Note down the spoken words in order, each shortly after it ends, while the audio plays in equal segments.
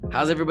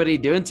How's everybody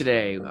doing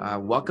today?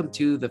 Welcome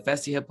to the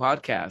Festy Hub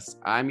podcast.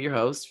 I'm your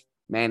host,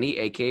 Manny,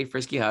 aka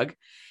Frisky Hug.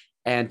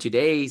 And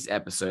today's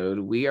episode,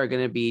 we are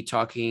going to be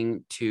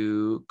talking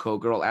to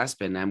Cowgirl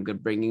Aspen. I'm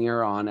bringing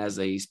her on as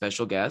a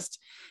special guest,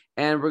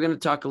 and we're going to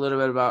talk a little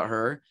bit about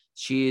her.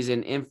 She is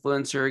an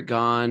influencer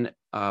gone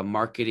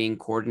marketing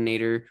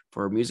coordinator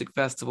for music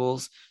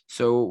festivals.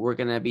 So we're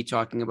going to be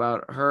talking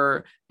about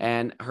her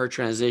and her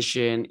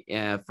transition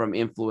from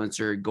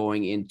influencer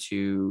going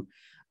into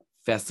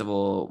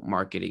festival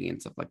marketing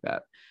and stuff like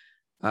that.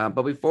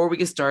 But before we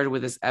get started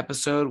with this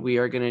episode, we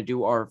are going to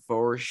do our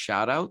 4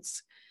 shout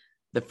outs.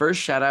 The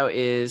first shout out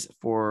is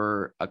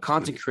for a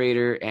content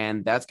creator,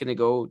 and that's going to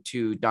go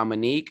to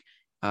Dominique.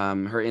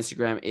 Her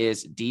Instagram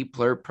is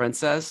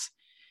dplurprincess.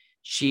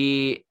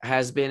 She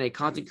has been a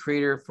content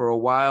creator for a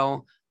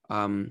while,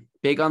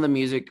 big on the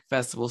music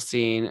festival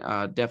scene,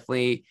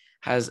 definitely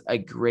has a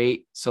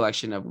great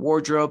selection of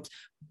wardrobes,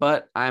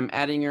 but I'm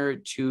adding her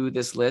to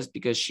this list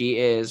because she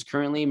is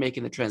currently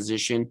making the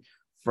transition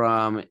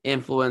from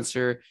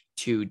influencer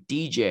to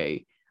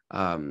DJ.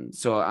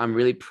 So I'm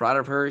really proud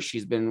of her.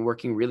 She's been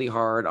working really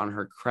hard on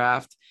her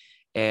craft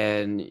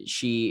and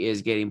she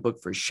is getting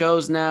booked for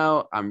shows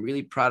now. I'm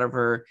really proud of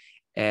her.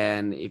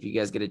 And if you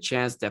guys get a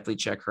chance, definitely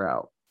check her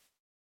out.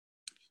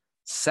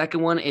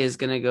 Second one is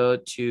going to go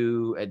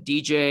to a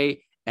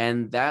DJ,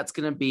 and that's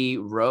going to be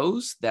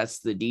Rose.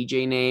 That's the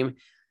DJ name.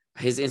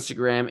 His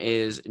Instagram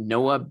is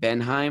Noah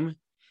Benheim.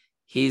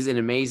 He's an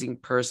amazing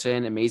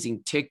person,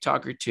 amazing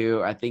TikToker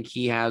too. I think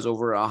he has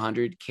over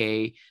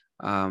 100K.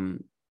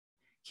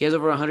 He has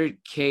over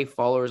 100K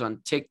followers on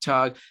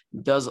TikTok,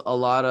 does a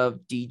lot of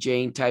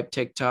DJing type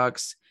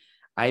TikToks.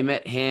 I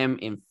met him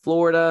in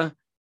Florida.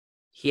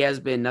 He has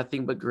been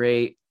nothing but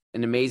great,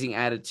 an amazing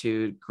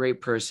attitude,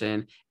 great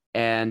person.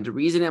 And the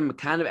reason I'm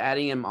kind of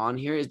adding him on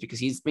here is because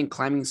he's been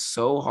climbing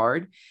so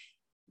hard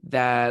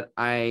that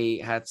I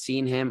had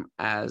seen him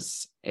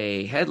as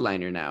a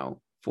headliner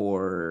now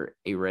for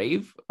a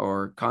rave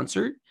or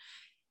concert.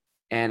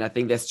 And I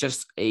think that's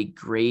just a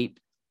great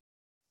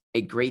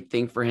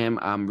thing for him.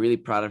 I'm really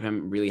proud of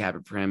him, really happy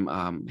for him.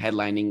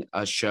 Headlining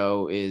a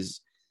show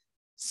is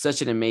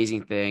such an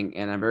amazing thing,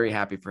 and I'm very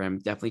happy for him.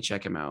 Definitely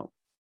check him out.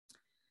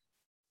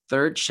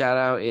 Third shout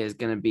out is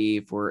going to be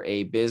for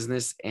a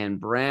business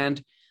and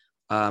brand.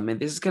 And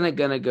this is gonna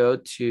go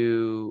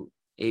to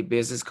a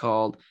business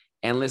called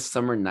Endless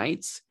Summer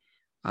Nights.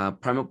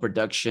 Primal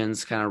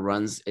Productions kind of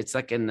runs. It's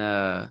like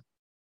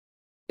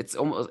it's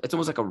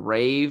almost like a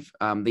rave.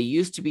 They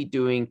used to be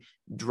doing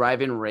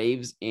drive-in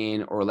raves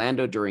in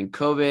Orlando during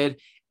COVID,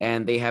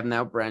 and they have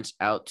now branched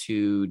out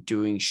to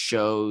doing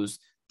shows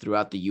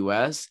throughout the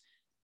U.S.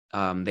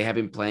 They have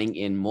been playing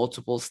in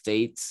multiple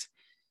states.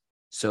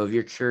 So if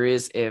you're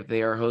curious if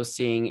they are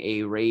hosting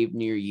a rave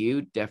near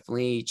you,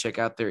 definitely check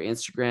out their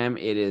Instagram.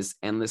 It is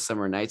Endless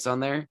Summer Nights on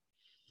there.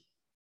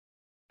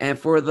 And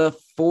for the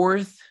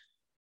fourth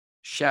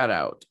shout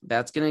out,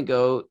 that's going to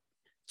go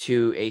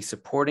to a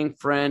supporting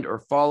friend or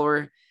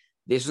follower.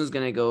 This one's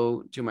going to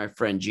go to my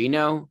friend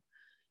Gino.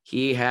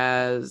 He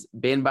has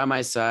been by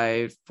my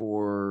side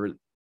for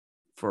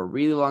a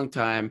really long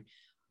time.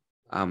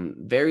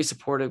 Very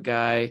supportive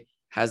guy.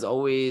 Has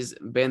always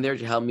been there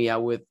to help me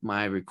out with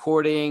my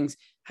recordings,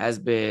 has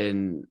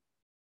been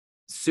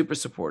super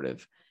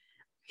supportive.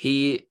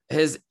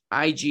 His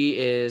IG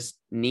is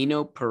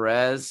Nino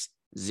Perez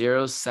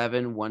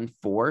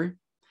 0714.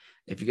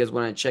 If you guys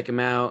want to check him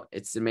out,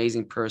 it's an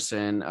amazing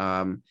person.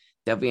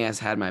 Definitely has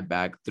had my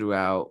back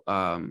throughout,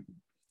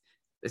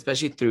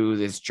 especially through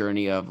this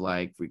journey of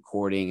like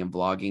recording and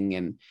vlogging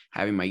and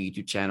having my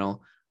YouTube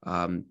channel.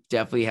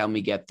 Definitely helped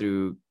me get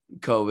through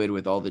COVID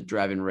with all the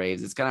drive-in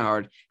raves. It's kind of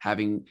hard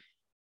having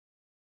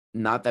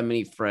not that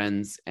many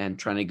friends and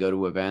trying to go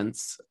to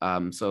events.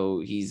 So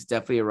he's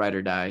definitely a ride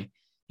or die.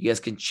 You guys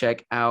can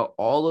check out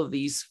all of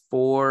these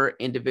 4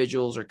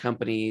 individuals or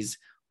companies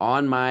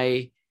on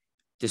my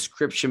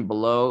description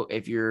below.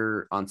 If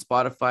you're on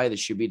Spotify, there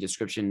should be a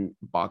description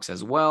box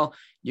as well.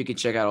 You can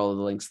check out all of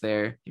the links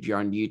there. If you're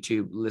on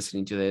YouTube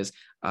listening to this,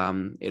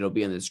 it'll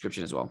be in the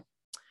description as well.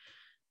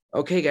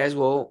 Okay, guys.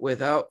 Well,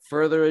 without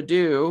further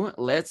ado,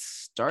 let's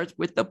start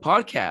with the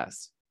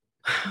podcast.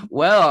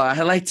 Well, I'd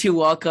like to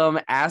welcome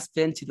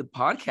Aspen to the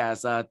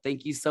podcast.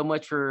 Thank you so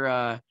much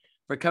for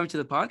coming to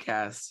the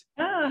podcast.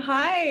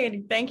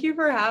 Hi. Thank you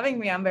for having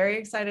me. I'm very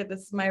excited.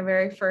 This is my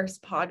very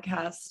first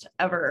podcast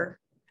ever.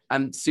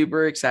 I'm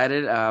super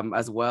excited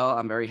as well.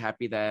 I'm very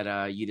happy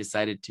that you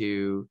decided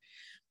to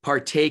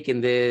partake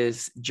in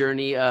this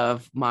journey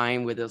of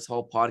mine with this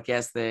whole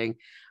podcast thing.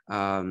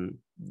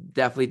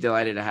 Definitely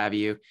delighted to have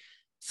you.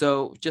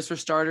 So just for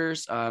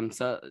starters,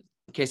 so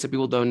in case some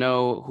people don't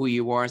know who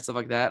you are and stuff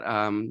like that,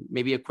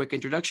 maybe a quick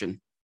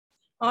introduction.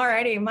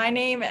 Alrighty, my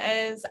name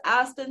is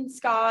Aspen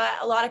Scott.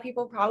 A lot of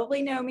people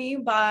probably know me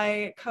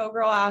by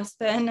Cowgirl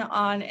Aspen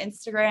on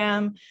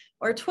Instagram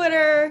or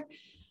Twitter.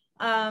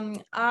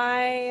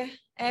 I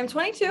am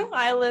 22.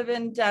 I live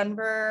in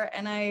Denver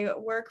and I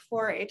work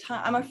for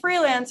I'm a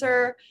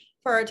freelancer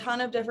for a ton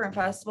of different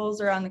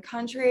festivals around the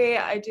country.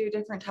 I do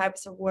different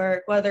types of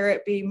work, whether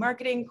it be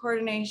marketing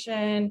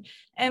coordination,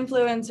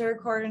 influencer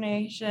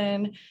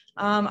coordination.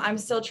 I'm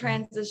still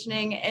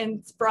transitioning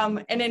in from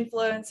an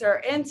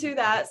influencer into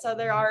that. So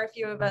there are a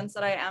few events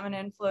that I am an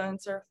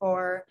influencer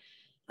for.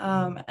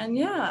 And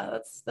yeah,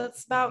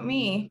 that's about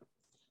me.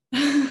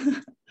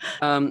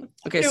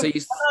 Okay, so you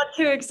not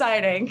too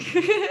exciting.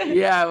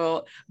 yeah,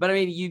 well, but I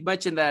mean, you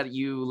mentioned that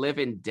you live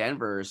in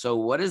Denver. So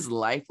what is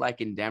life like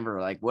in Denver?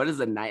 Like, what is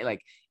the night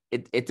like?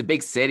 It's a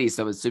big city,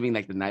 so I'm assuming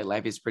like the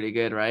nightlife is pretty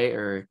good, right?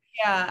 Or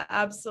Yeah,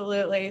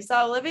 absolutely.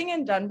 So living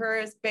in Denver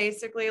is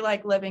basically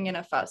like living in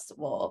a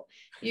festival.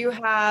 You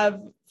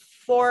have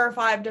 4 or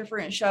 5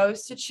 different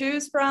shows to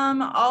choose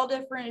from, all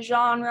different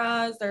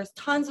genres. There's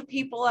tons of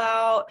people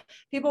out,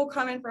 people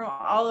coming from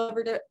all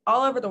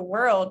over the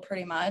world,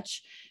 pretty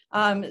much.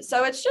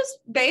 So it's just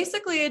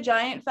basically a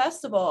giant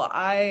festival.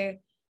 I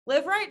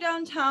live right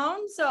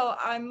downtown, so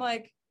I'm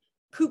like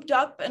cooped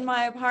up in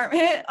my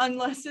apartment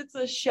unless it's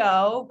a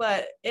show,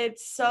 but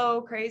it's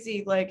so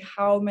crazy like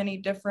how many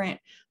different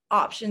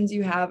options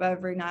you have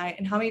every night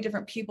and how many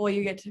different people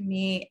you get to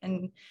meet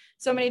and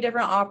so many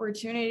different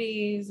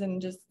opportunities.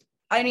 And just,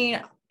 I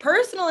mean,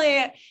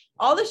 personally,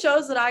 all the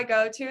shows that I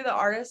go to, the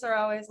artists are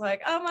always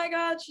like, oh my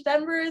gosh,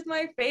 Denver is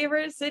my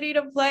favorite city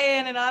to play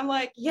in. And I'm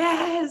like,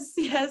 yes,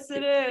 yes,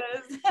 it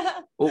is.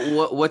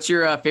 what's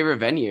your favorite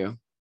venue?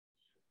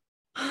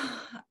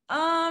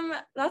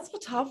 That's a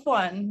tough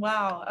one.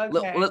 Wow.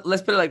 Okay.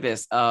 Let's put it like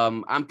this.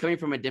 I'm coming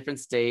from a different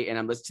state and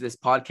I'm listening to this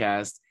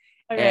podcast.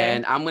 Okay.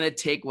 And I'm gonna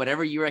take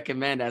whatever you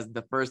recommend as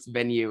the first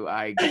venue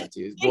I go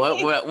to.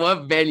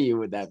 What venue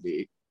would that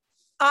be?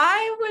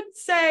 I would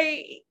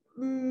say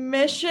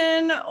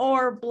Mission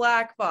or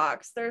Black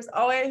Box. There's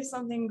always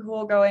something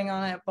cool going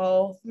on at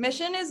both.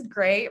 Mission is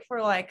great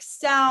for like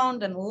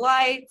sound and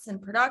lights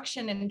and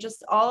production and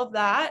just all of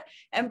that.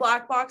 And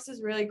Black Box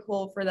is really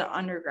cool for the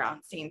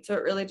underground scene. So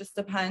it really just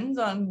depends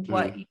on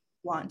what you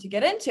want to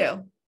get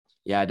into.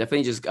 Yeah, I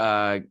definitely just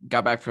got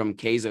back from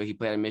Keizo. He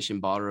played at Mission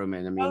Ballroom,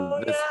 and I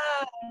mean,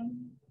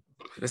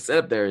 the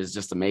setup there is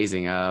just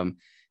amazing.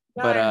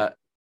 But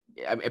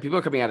I mean, people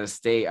are coming out of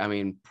state. I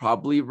mean,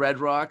 probably Red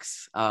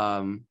Rocks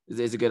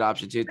is a good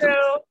option too. True.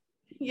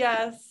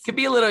 Yes. Could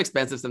be a little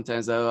expensive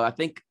sometimes, though. I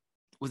think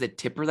was it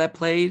Tipper that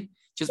played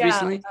just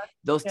recently?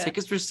 Those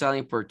tickets were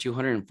selling for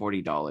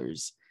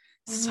 $240.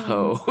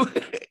 So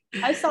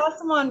I saw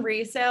some on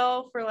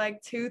resale for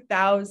like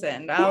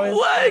 2,000. I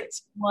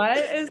was what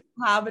is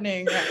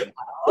happening right now?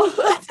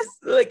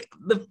 Like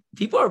the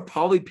people are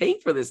probably paying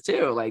for this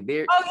too. Like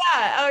they're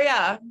oh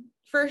yeah,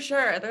 for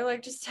sure. They're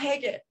like, just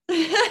take it.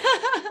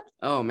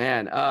 Oh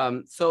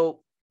man.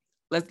 So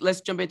let's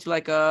jump into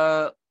like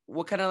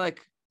what kind of like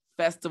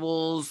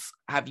festivals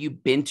have you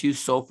been to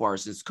so far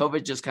since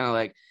COVID just kind of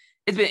like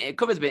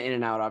COVID's been in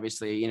and out,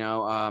 obviously, you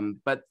know,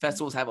 but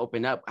festivals have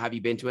opened up. Have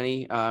you been to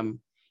any in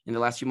the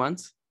last few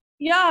months?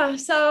 Yeah,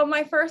 so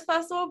my first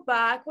festival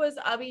back was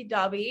Ubbi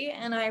Dubbi,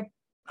 and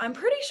I'm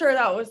pretty sure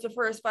that was the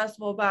first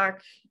festival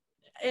back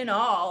in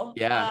all.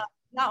 Yeah.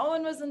 That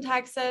one was in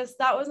Texas.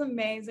 That was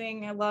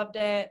amazing. I loved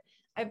it.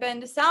 I've been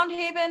to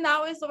Soundhaven.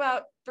 That was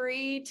about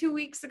 2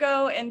 weeks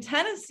ago in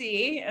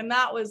Tennessee, and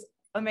that was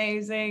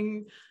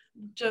amazing,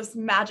 just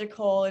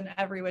magical in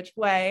every which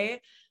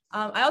way.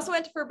 I also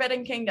went to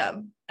Forbidden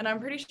Kingdom, and I'm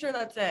pretty sure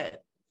that's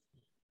it.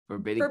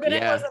 Forbidden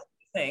was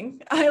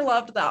amazing. I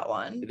loved that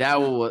one.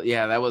 That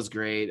was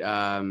great.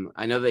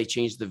 I know they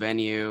changed the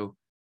venue,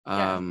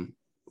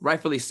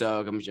 rightfully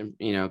so.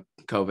 You know,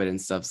 COVID and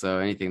stuff. So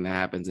anything that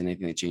happens,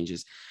 anything that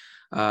changes.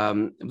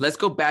 Let's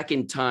go back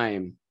in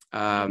time.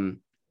 How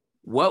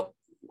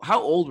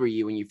old were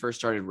you when you first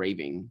started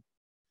raving?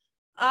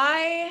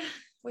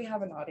 We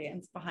have an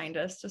audience behind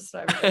us, just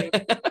so everybody.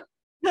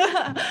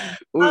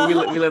 we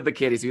love the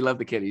kitties. We love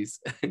the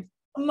kitties.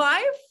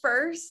 My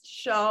first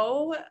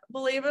show,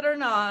 believe it or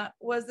not,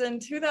 was in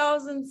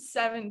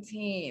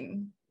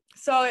 2017.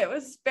 So it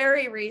was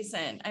very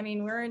recent. I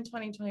mean, we're in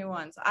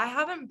 2021. So I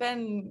haven't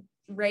been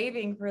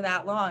raving for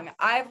that long.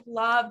 I've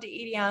loved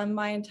EDM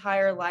my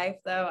entire life,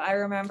 though. I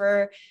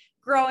remember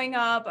growing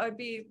up, I'd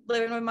be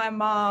living with my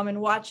mom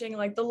and watching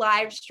like the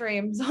live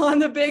streams on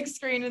the big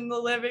screen in the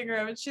living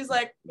room. And she's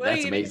like,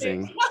 that's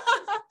amazing.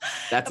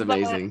 That's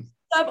amazing.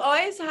 I've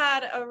always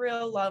had a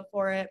real love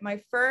for it.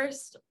 My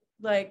first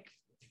like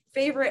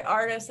favorite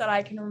artist that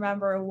I can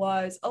remember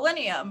was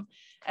Illenium.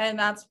 And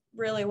that's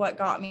really what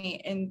got me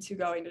into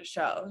going to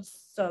shows.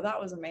 So that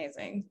was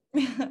amazing.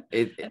 And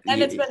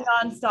it's been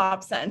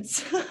nonstop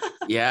since.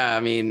 Yeah,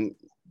 I mean,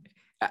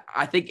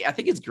 I think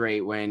it's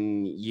great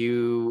when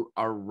you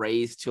are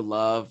raised to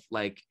love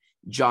like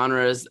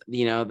genres,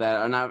 you know, that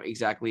are not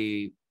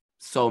exactly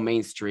so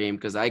mainstream,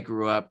 because I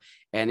grew up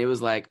and it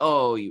was like,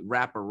 oh,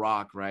 rap or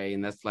rock, right?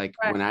 And that's like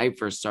when I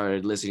first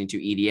started listening to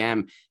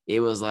EDM,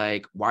 it was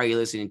like, why are you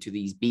listening to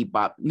these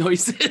bebop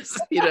noises?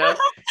 You know?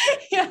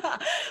 Yeah,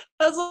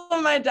 that's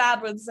what my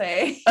dad would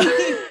say.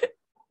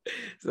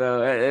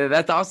 So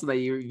that's awesome that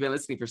you've been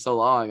listening for so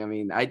long. I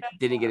mean, I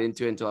didn't get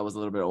into it until I was a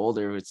little bit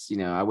older, which, you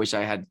know, I wish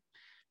I had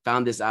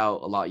found this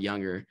out a lot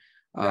younger.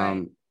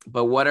 Right.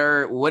 But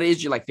what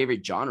is your like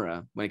favorite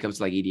genre when it comes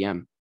to like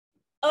EDM?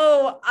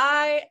 Oh,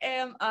 I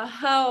am a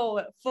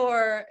hoe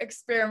for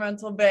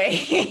experimental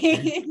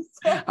bass.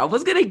 I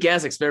was gonna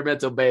guess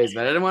experimental bass,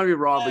 but I didn't want to be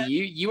wrong. But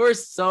you are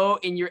so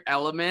in your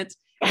element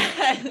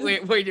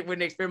when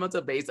the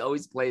experimental bass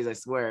always plays. I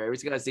swear, every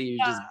time I see you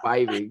just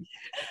vibing.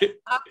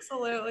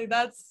 Absolutely.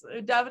 That's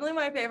definitely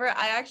my favorite.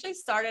 I actually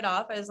started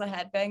off as a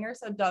headbanger,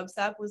 so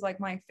dubstep was like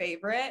my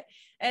favorite,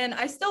 and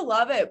I still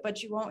love it,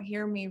 but you won't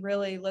hear me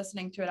really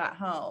listening to it at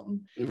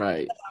home.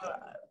 Right.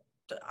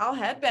 I'll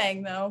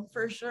headbang though,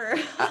 for sure.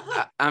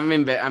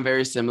 I'm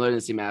very similar in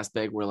the same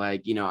aspect where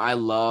like, I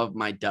love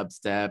my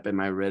dubstep and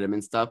my rhythm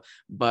and stuff,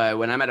 but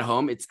when I'm at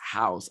home, it's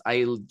house.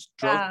 I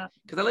drove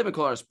because I live in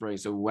Colorado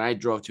Springs. So when I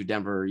drove to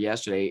Denver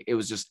yesterday, it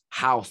was just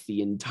house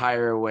the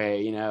entire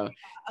way,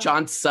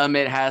 John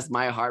Summit has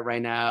my heart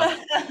right now.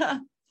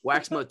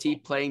 Wax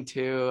Motif playing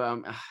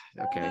too.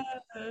 Okay.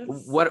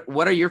 Yes.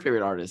 What are your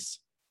favorite artists?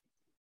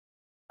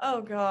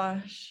 Oh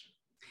gosh.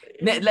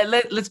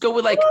 Let's go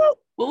with like,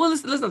 well,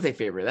 let's not say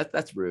favorite.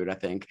 That's rude, I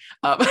think.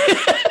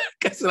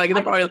 Because like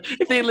they're probably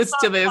if they listen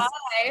to this,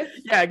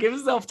 yeah, give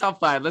yourself top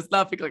 5. Let's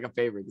not pick like a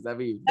favorite because that'd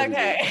be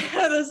okay.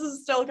 This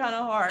is still kind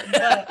of hard,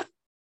 but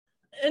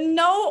in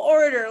no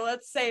order.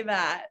 Let's say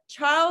that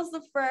Charles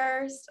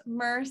I,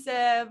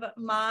 Mersive,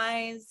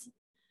 Mize.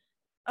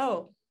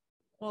 Oh,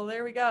 well,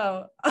 there we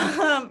go.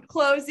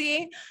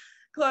 Closey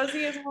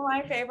is one of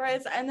my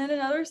favorites, and then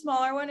another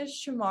smaller one is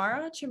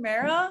Chimera.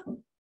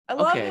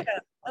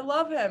 I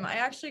love him. I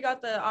actually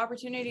got the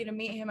opportunity to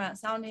meet him at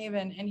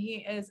Soundhaven, and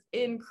he is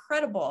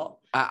incredible.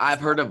 I've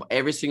heard of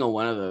every single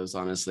one of those,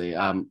 honestly.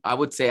 I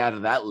would say out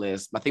of that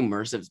list, I think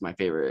Mersive is my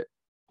favorite,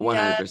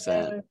 100%.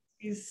 Yes,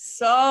 he's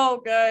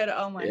so good.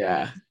 Oh my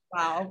god!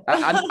 Wow.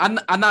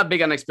 I'm not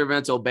big on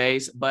experimental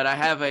bass, but I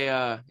have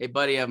a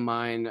buddy of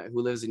mine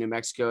who lives in New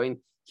Mexico, and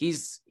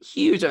he's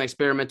huge on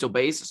experimental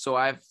bass. So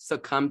I've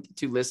succumbed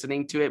to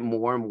listening to it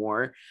more and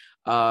more.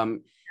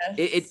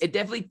 It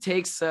definitely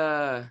takes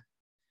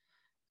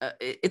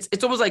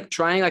it's almost like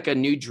trying like a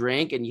new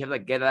drink, and you have to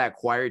like get that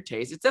acquired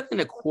taste. It's definitely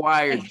an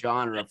acquired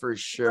genre for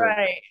sure.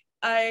 Right.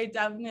 I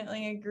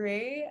definitely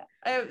agree.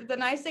 The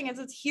nice thing is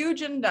it's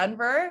huge in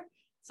Denver.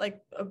 It's like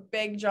a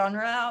big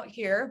genre out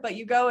here, but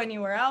you go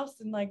anywhere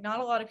else and like not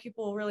a lot of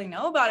people really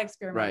know about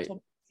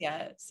experimental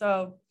yet.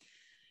 So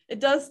it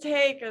does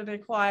take an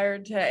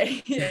acquired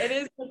taste. It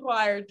is an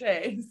acquired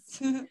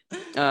taste.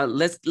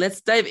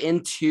 Let's dive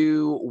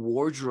into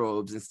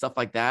wardrobes and stuff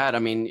like that. I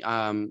mean,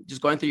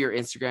 just going through your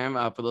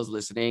Instagram for those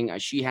listening,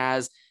 she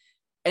has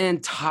an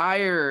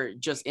entire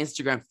just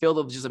Instagram filled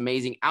with just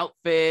amazing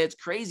outfits,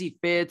 crazy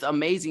fits,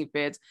 amazing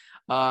fits.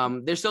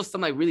 There's still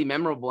some like really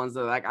memorable ones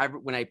that like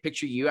when I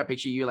picture you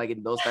like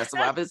in those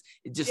festival outfits.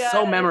 It's just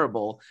so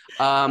memorable.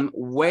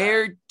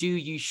 Where do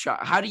you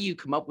shop? How do you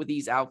come up with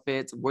these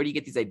outfits? Where do you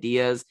get these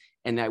ideas?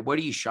 And where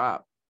do you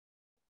shop?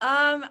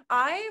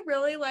 I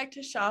really like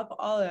to shop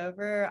all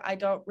over. I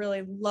don't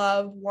really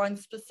love one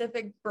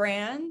specific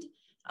brand.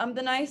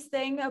 The nice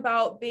thing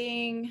about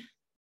being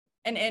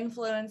an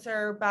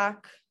influencer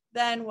back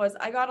then was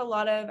I got a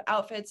lot of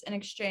outfits in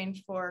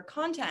exchange for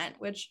content,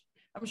 which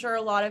I'm sure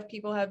a lot of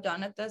people have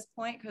done at this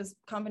point because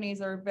companies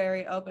are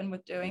very open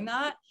with doing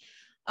that.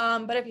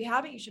 But if you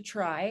haven't, you should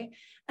try.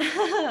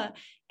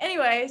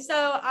 Anyway,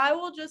 so I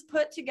will just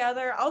put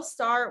together, I'll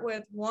start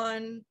with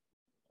one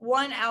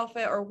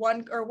outfit or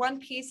one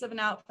piece of an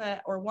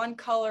outfit or one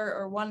color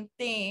or one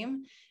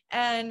theme.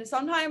 And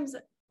sometimes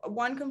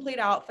one complete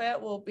outfit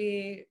will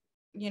be,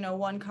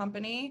 one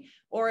company,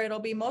 or it'll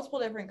be multiple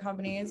different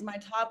companies. My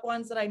top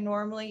ones that I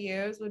normally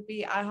use would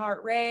be I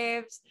Heart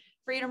Raves,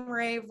 Freedom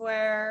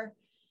Ravewear.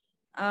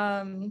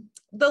 The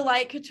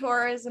Light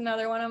Couture is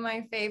another one of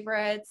my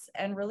favorites,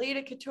 and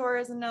Relita Couture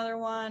is another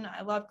one.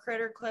 I love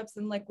Critter Clips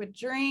and Liquid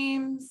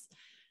Dreams.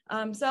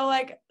 So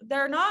like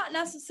they're not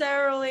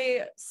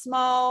necessarily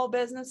small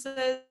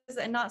businesses,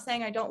 and not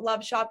saying I don't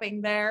love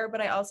shopping there,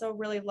 but I also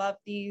really love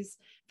these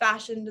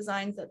fashion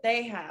designs that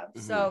they have.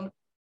 Mm-hmm. So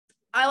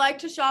I like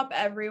to shop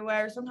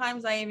everywhere.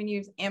 Sometimes I even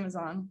use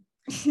Amazon.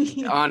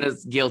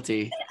 Honest,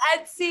 guilty.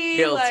 Etsy.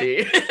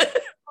 Guilty. Like,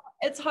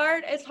 it's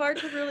hard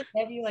to really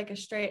give you like a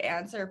straight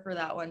answer for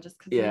that one, just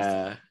because it's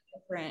so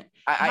different.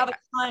 I have a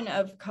ton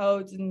of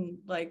codes and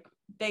like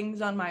things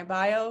on my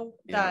bio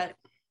that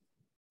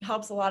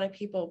helps a lot of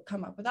people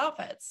come up with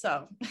outfits.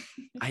 So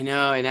I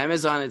know, and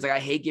Amazon is like, I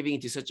hate giving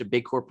it to such a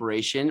big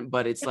corporation,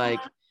 but it's like,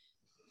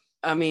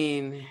 I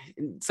mean,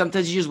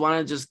 sometimes you just want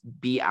to just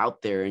be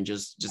out there and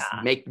just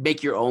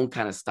make your own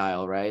kind of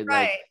style, right?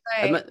 Right.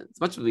 As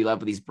much as we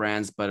love these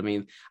brands, but I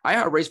mean, I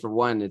Heart Race for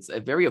one, it's a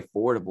very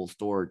affordable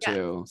store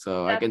too.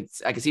 So I can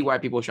see why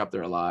people shop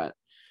there a lot.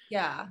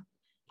 Yeah.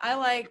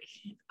 I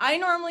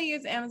normally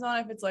use Amazon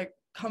if it's like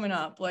coming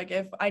up, like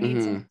if I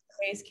need some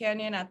Space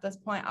Canyon at this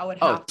point, I would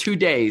have 2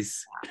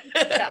 days.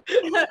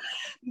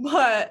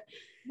 But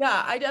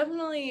yeah, I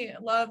definitely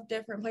love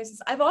different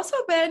places. I've also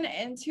been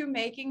into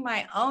making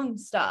my own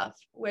stuff,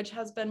 which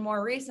has been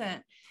more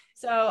recent.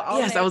 So I'll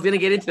Yes, I was gonna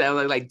get into that. I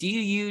was like, do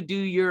you do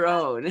your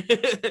own?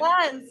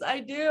 yes, I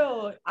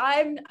do.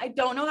 I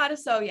don't know how to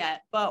sew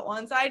yet, but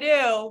once I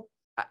do,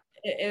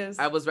 it is.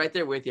 I was right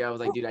there with you. I was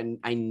like, dude,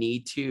 I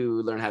need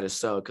to learn how to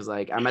sew because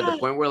like I'm at the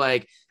point where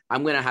like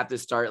I'm gonna have to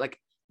start like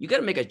you got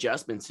to make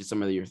adjustments to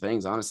some of your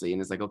things, honestly.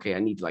 And it's like, okay, I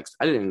need to like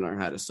I didn't even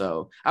learn how to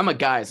sew. I'm a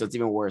guy, so it's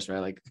even worse, right?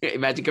 Like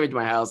imagine coming to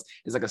my house,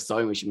 it's like a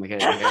sewing machine. Like,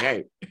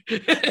 hey.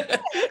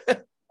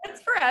 It's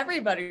for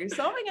everybody.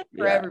 Sewing is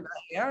for everybody.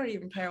 I don't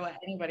even care what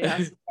anybody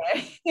has to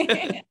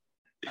say.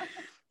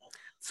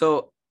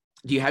 So,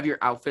 do you have your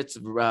outfits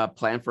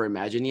planned for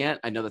Imagine yet?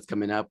 I know that's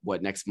coming up.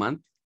 What, next month?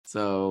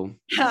 So,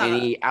 do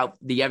you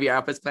have your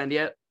outfits planned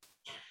yet?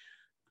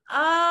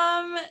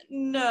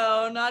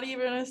 No, not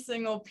even a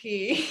single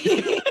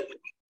P.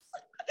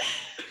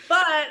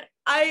 But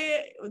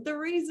the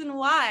reason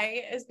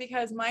why is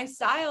because my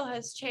style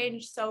has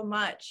changed so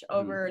much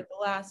over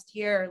the last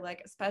year,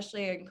 like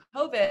especially in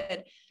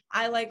COVID.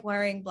 I like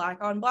wearing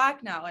black on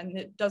black now, and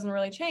it doesn't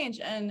really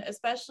change. And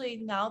especially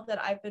now that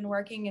I've been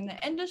working in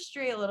the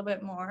industry a little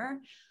bit more,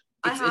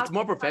 it's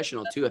more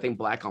professional too. I think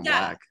black on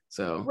black.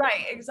 So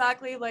right,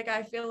 exactly. Like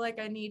I feel like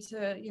I need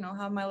to,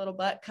 have my little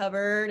butt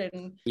covered,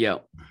 and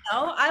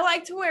I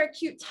like to wear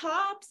cute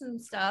tops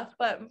and stuff,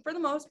 but for the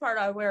most part,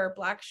 I wear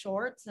black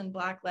shorts and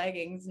black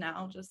leggings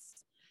now.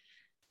 Just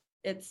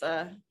it's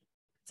a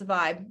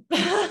vibe.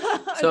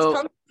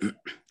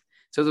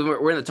 So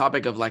we're in the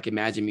topic of like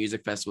Imagine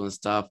Music Festival and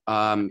stuff.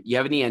 You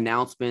have any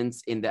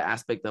announcements in the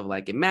aspect of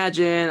like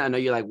Imagine? I know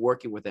you're like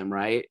working with them,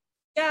 right?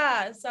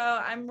 Yeah, so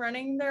I'm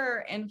running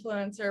their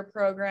influencer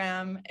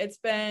program. It's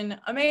been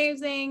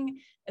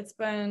amazing. It's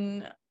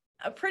been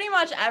pretty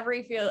much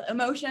every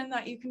emotion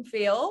that you can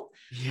feel.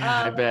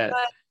 Yeah, I bet.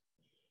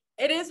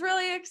 It is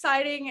really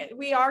exciting.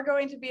 We are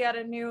going to be at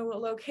a new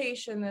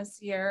location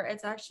this year.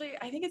 It's actually,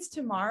 I think it's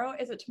tomorrow.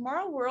 Is it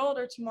Tomorrow World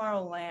or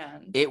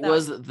Tomorrowland? It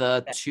was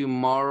the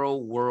Tomorrow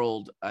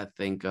World, I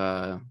think,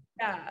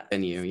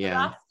 venue. So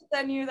that's the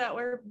venue that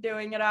we're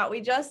doing it at. We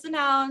just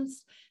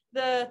announced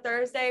the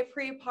Thursday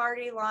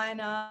pre-party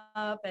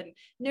lineup and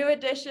new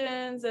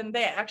additions, and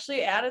they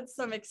actually added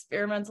some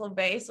experimental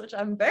bass, which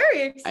I'm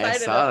very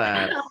excited about.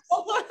 I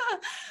saw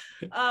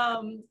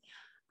that.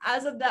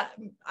 As of that,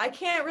 I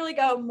can't really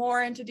go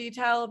more into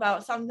detail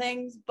about some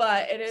things,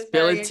 but it is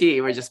spilling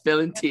tea. We're just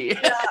spilling tea.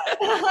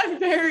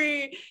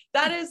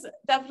 That is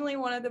definitely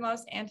one of the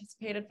most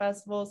anticipated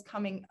festivals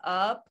coming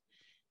up.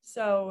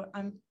 So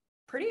I'm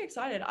pretty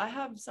excited. I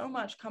have so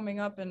much coming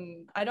up,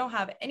 and I don't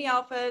have any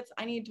outfits.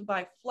 I need to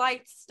buy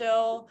flights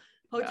still,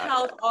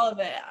 hotels, all of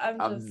it. I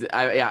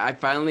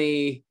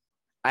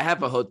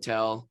have a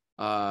hotel.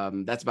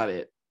 That's about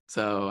it.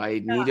 So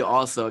I need to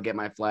also get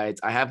my flights.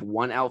 I have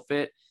one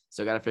outfit,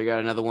 so I got to figure out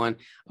another one.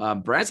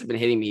 Brands have been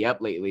hitting me up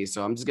lately,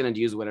 so I'm just gonna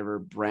use whatever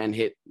brand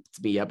hits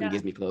me up and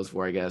gives me clothes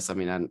for, I guess. I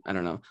mean, I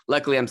don't know.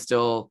 Luckily, I'm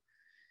still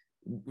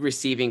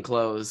receiving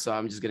clothes, so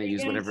I'm just gonna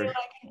use whatever. Do like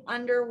an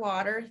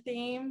underwater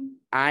theme.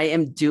 I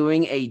am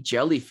doing a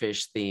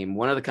jellyfish theme.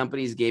 One of the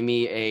companies gave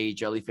me a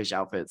jellyfish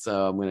outfit,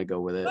 so I'm gonna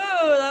go with it.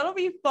 Oh, that'll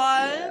be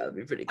fun. Yeah, that'll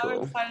be pretty cool.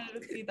 I'm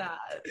excited to see that.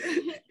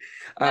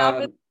 The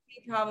outfit's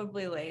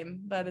probably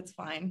lame, but it's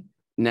fine.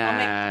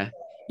 Nah,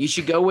 you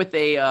should go with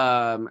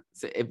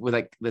with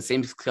like the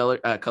same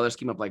color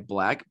scheme of like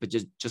black, but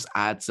just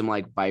add some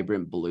like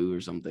vibrant blue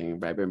or something,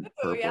 vibrant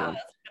purple. Yeah,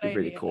 be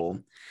pretty cool.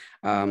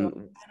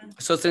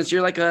 So since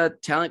you're like a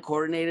talent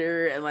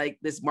coordinator and like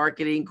this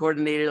marketing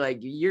coordinator, like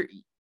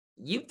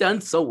you've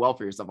done so well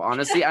for yourself.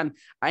 Honestly, I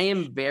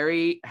am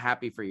very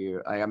happy for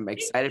you. I'm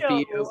excited for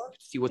you to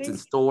see what's in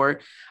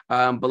store.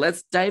 But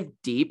let's dive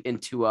deep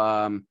into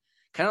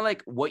kind of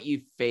like what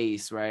you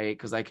face, right?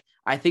 Because like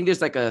I think there's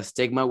like a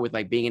stigma with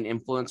like being an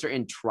influencer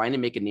and trying to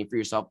make a name for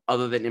yourself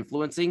other than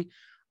influencing.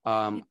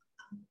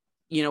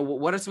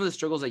 What are some of the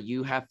struggles that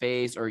you have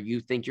faced or you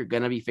think you're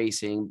going to be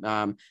facing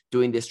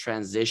doing this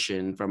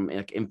transition from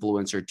like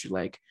influencer to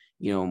like,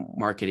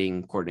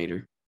 marketing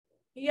coordinator?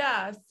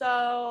 Yeah.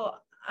 So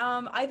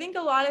I think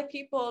a lot of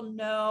people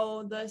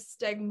know the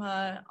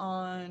stigma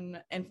on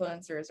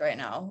influencers right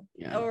now,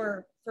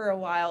 or for a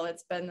while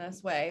it's been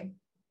this way.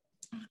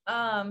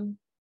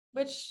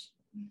 Which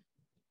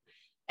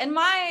in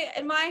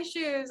my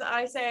shoes,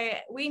 I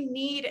say we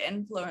need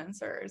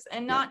influencers,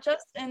 and not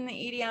just in the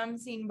EDM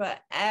scene, but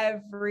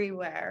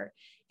everywhere.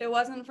 If it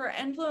wasn't for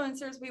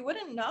influencers, we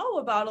wouldn't know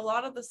about a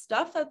lot of the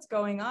stuff that's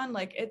going on.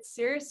 Like, it's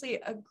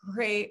seriously a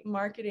great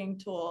marketing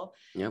tool.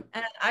 Yep.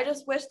 And I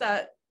just wish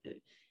that,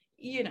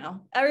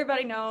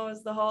 everybody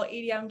knows the whole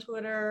EDM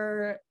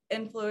Twitter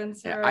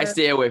influencer. Yeah, I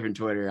stay away from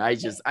Twitter. I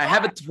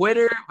have a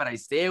Twitter, but I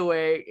stay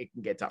away. It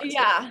can get toxic.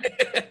 Yeah.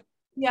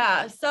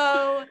 Yeah.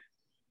 So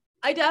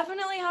I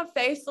definitely have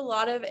faced a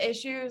lot of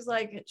issues,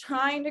 like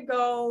trying to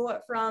go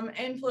from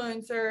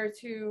influencer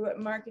to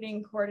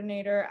marketing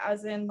coordinator,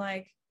 as in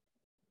like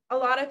a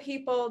lot of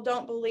people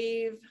don't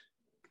believe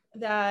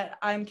that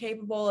I'm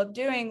capable of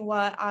doing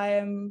what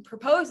I'm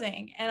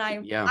proposing. And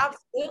I'm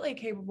absolutely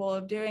capable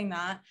of doing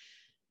that.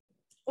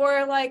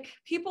 or like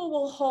people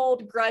will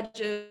hold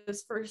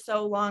grudges for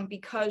so long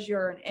because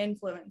you're an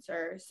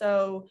influencer.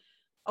 So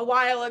a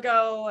while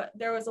ago,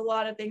 there was a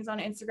lot of things on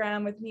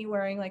Instagram with me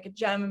wearing like a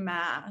gem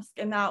mask,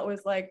 and that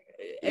was like,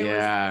 it was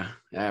Yeah,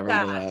 I remember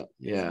bad. that. It was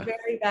Yeah.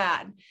 very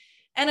bad.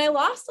 And I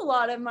lost a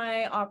lot of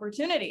my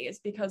opportunities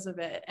because of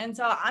it. And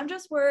so I'm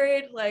just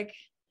worried, like,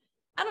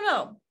 I don't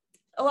know.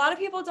 A lot of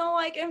people don't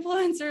like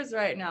influencers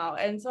right now.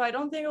 And so I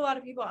don't think a lot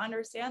of people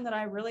understand that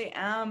I really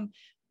am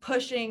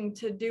pushing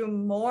to do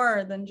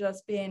more than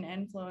just be an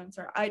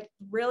influencer. I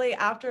really,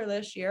 after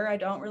this year, I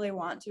don't really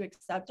want to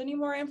accept any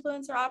more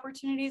influencer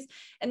opportunities.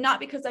 And not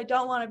because I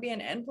don't want to be an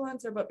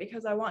influencer, but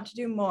because I want to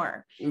do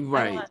more.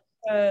 Right.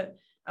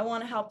 I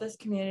want to help this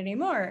community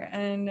more.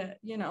 And,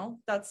 you know,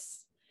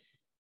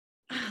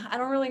 I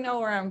don't really know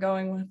where I'm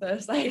going with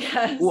this, I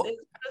guess. Well,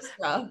 it's just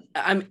rough.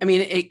 I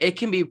mean, it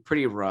can be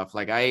pretty rough.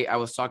 Like I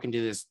was talking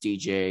to this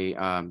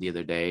DJ the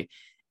other day,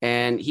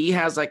 and he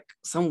has like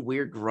some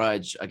weird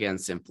grudge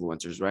against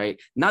influencers, right?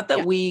 Not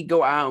that we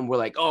go out and we're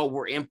like, oh,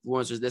 we're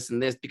influencers, this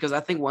and this, because I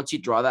think once you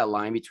draw that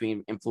line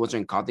between influencer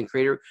and content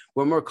creator,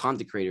 we're more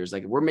content creators.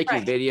 Like we're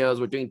making videos,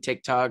 we're doing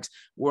TikToks,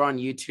 we're on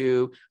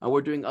YouTube,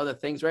 we're doing other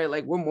things, right?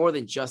 Like we're more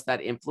than just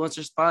that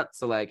influencer spot.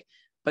 So like,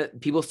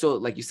 but people still,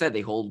 like you said, they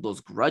hold those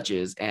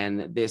grudges.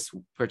 And this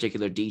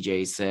particular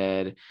DJ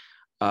said,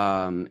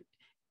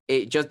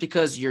 just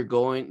because you're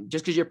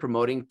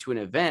promoting to an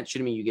event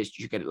shouldn't mean you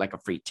get like a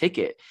free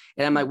ticket.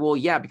 And I'm like, well,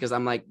 yeah, because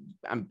I'm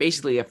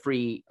basically a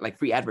free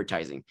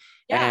advertising.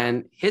 Yeah.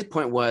 And his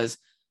point was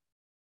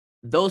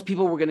those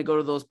people were going to go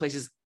to those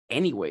places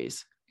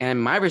anyways.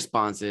 And my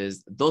response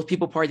is those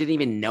people probably didn't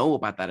even know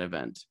about that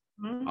event.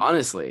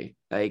 Honestly,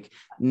 like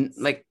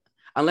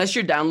unless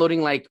you're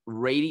downloading like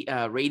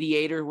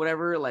Radiator,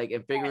 whatever, like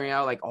and figuring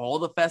out like all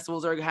the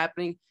festivals are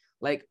happening.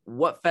 Like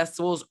what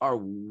festivals are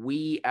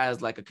we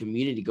as like a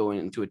community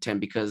going to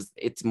attend? Because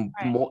it's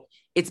more,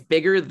 it's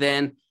bigger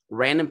than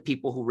random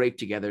people who rape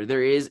together.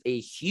 There is a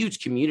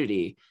huge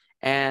community,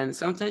 and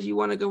sometimes you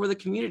want to go where the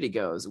community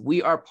goes.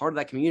 We are part of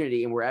that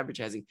community, and we're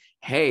advertising,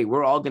 hey,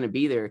 we're all going to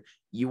be there.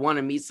 You want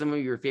to meet some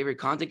of your favorite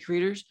content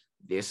creators?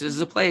 This is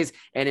the place.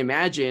 And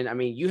Imagine, I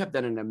mean, you have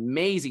done an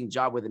amazing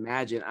job with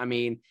Imagine. I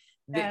mean,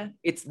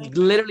 it's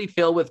literally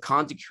filled with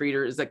content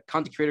creators. It's like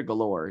content creator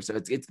galore. So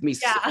it's me.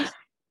 Yeah.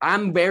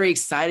 I'm very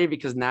excited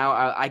because now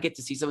I get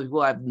to see some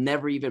people I've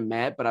never even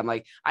met, but I'm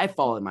like, I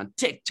follow them on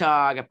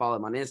TikTok, I follow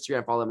them on Instagram,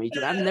 I follow them on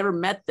YouTube. I've never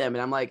met them.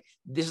 And I'm like,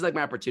 this is like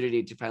my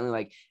opportunity to finally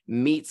like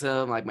meet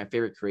some like my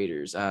favorite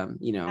creators.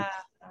 You know,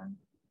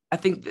 I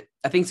think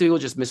some people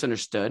just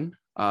misunderstood.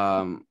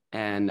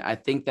 And I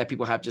think that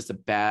people have just a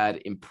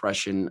bad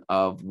impression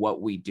of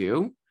what we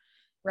do.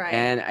 Right.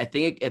 And I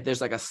think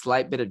there's like a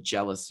slight bit of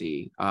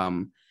jealousy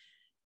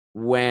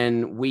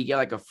when we get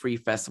like a free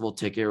festival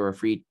ticket or a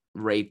free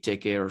rave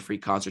ticket or free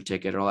concert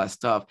ticket or all that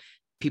stuff.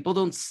 People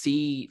don't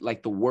see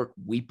like the work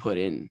we put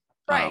in.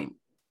 Right.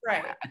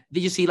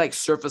 They just see like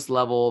surface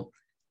level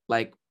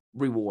like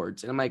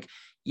rewards. And I'm like,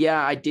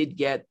 yeah, I did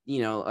get,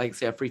 you know, like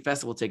say a free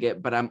festival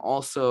ticket, but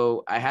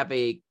I have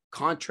a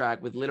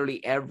contract with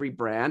literally every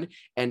brand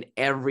and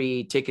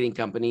every ticketing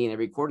company and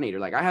every coordinator.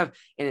 Like I have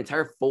an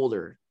entire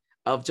folder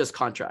of just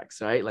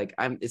contracts, right? Like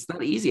it's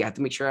not easy. I have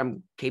to make sure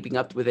I'm keeping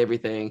up with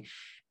everything.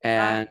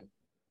 And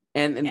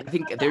I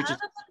think they're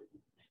just,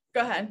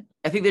 go ahead.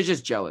 I think they're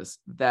just jealous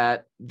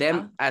that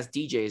them as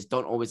DJs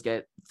don't always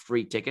get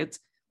free tickets.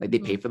 Like they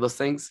pay for those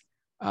things.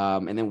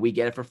 And then we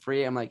get it for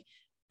free. I'm like,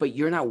 but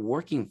you're not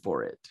working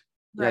for it.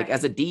 Right. Like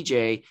as a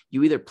DJ,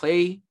 you either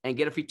play and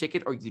get a free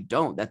ticket or you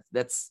don't.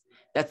 That's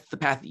the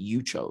path that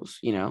you chose,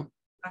 you know?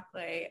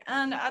 Exactly.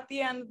 And at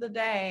the end of the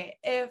day,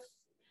 if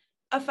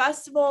a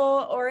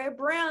festival or a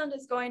brand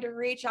is going to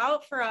reach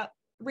out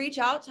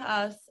to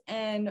us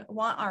and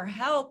want our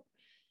help,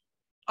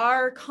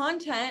 our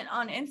content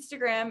on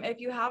Instagram, if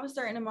you have a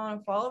certain amount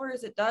of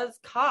followers, it does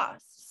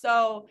cost.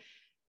 So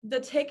the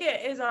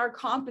ticket is our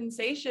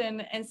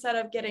compensation instead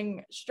of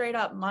getting straight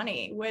up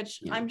money,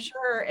 which I'm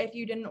sure if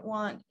you didn't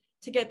want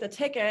to get the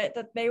ticket,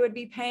 that they would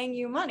be paying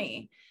you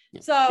money.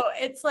 Yeah. So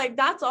it's like,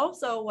 that's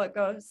also what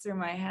goes through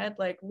my head.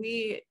 Like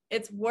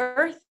it's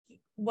worth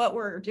what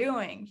we're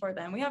doing for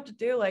them. We have to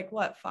do like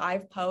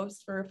 5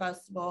 posts for a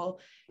festival,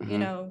 you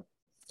know,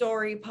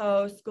 story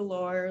posts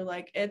galore.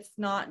 Like it's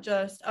not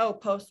just,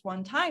 post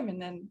one time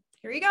and then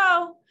here you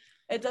go.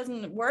 It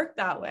doesn't work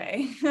that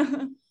way.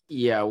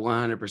 Yeah,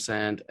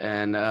 100%.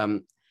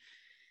 And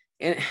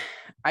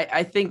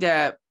I think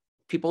that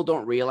people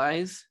don't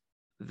realize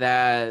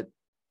that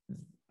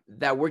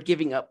we're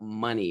giving up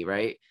money,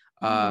 right?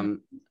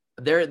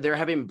 There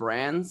have been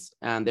brands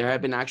and there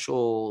have been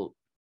actual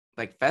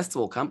like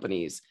festival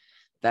companies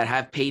that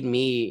have paid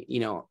me,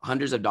 you know,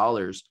 hundreds of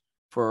dollars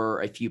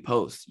for a few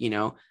posts. You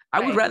know, I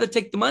would rather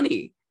take the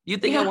money. You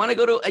think I want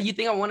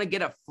to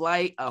get a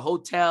flight, a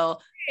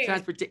hotel,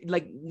 transportation,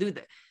 like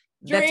dude,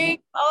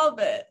 drink, all of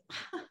it.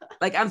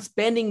 Like I'm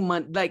spending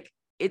money, like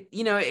it,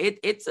 you know,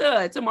 it's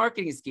a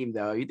marketing scheme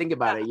though. You think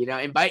about it, you know,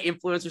 invite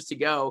influencers to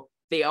go.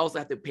 They also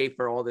have to pay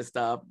for all this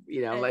stuff,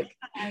 you know, like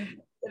it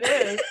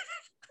is.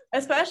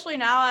 especially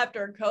now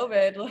after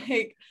COVID,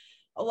 like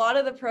a lot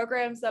of the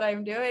programs that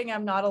I'm doing,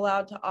 I'm not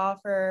allowed to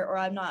offer, or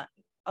I'm not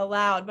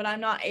allowed, but I'm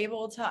not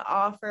able to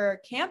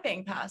offer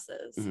camping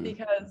passes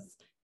because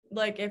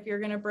like if you're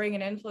going to bring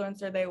an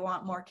influencer, they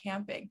want more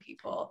camping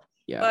people,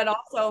 but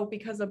also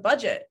because of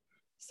budget.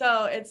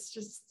 So it's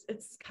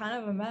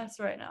kind of a mess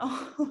right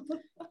now.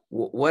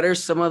 What are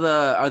some of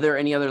are there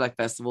any other like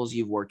festivals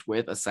you've worked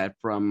with aside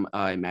from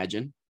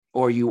Imagine,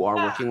 or you are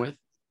working with?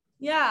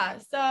 Yeah,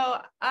 so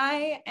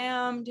I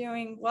am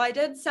doing, well, I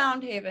did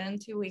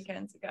Soundhaven 2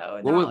 weekends ago.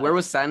 And Where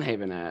was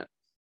Soundhaven at?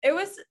 It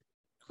was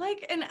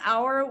like an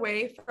hour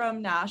away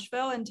from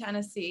Nashville in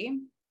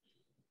Tennessee.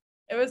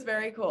 It was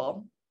very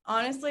cool.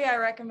 Honestly, I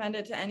recommend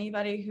it to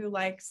anybody who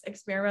likes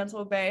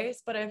experimental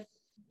bass, but if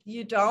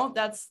you don't,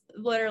 that's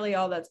literally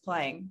all that's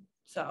playing.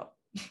 So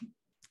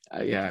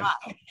yeah.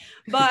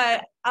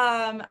 But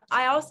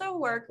I also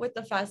work with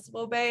the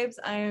Festival Babes.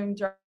 I'm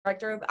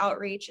director of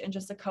outreach and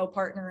just a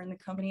co-partner in the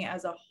company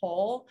as a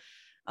whole.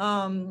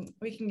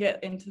 We can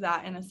get into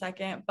that in a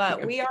second,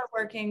 but we are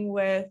working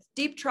with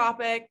Deep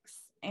Tropics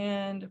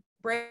and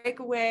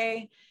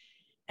Breakaway,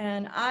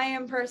 and I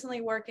am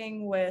personally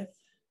working with,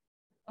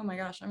 oh my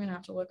gosh, I'm gonna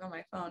have to look on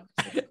my phone.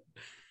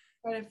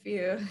 Quite a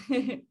few.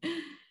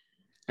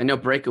 I know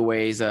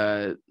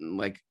Breakaways,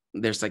 like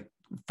there's like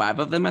 5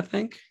 of them, I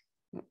think.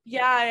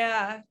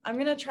 Yeah. I'm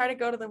gonna try to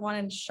go to the one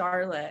in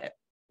Charlotte.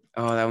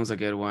 Oh, that one's a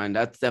good one.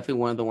 That's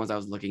definitely one of the ones I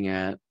was looking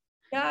at.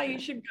 Yeah, you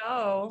should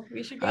go.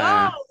 We should go.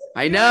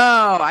 I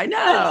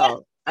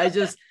know.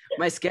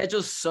 My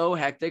schedule's so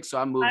hectic, so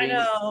I'm moving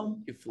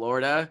to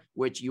Florida,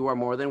 which you are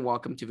more than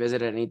welcome to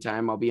visit at any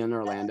time. I'll be in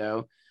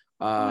Orlando.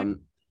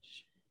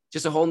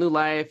 Just a whole new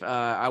life.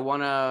 I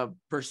want to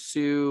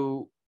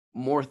pursue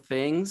more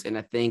things, and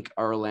I think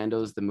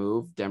Orlando's the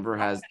move. Denver,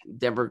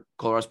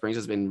 Colorado Springs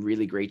has been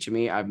really great to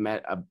me. I've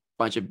met a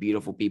bunch of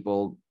beautiful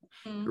people,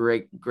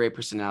 great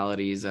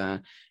personalities,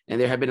 and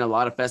there have been a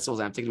lot of festivals.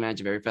 I'm taking advantage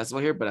of every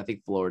festival here, but I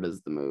think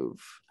Florida's the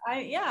move.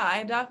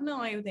 I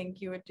definitely think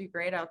you would do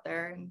great out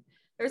there, and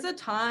there's a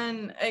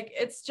ton, like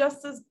it's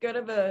just as good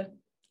of a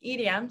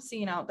EDM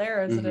scene out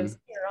there as it is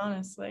here,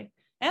 honestly.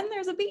 And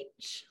there's a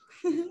beach.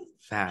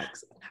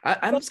 Facts.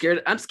 I'm scared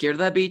of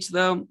that beach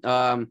though.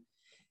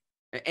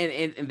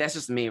 And that's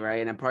just me,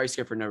 right? And I'm probably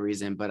scared for no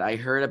reason, but I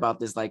heard about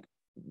this like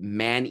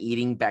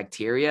man-eating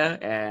bacteria,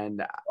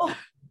 and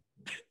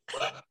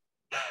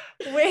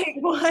wait,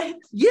 what?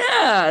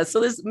 Yeah, so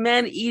this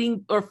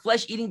man-eating or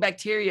flesh-eating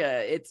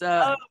bacteria, it's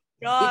oh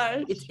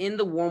gosh, it's in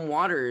the warm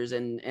waters,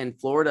 and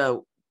Florida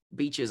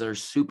beaches are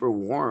super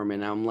warm,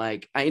 and I'm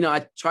like,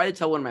 I try to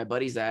tell one of my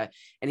buddies that,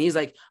 and he's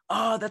like,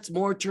 oh, that's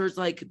more towards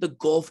like the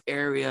Gulf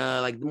area,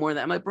 like more than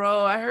that. I'm like,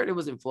 bro, I heard it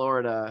was in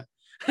Florida.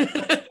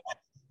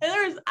 And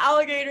there's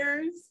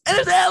alligators.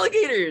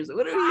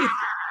 What are we?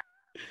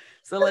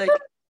 So like,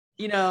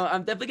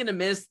 I'm definitely gonna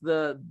miss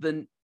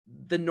the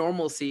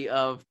normalcy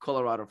of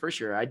Colorado for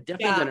sure. I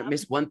definitely gonna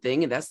miss one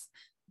thing, and that's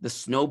the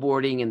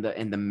snowboarding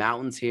and the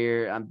mountains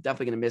here. I'm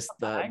definitely gonna miss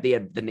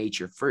the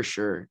nature for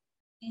sure.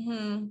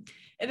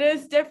 It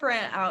is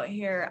different out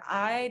here.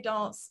 I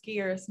don't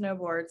ski or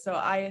snowboard, so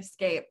I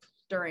escape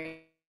during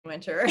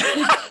winter.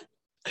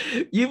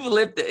 You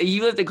lived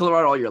in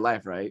Colorado all your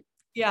life, right?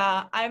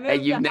 Yeah, I moved.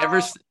 And you've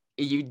never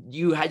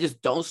you had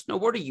just don't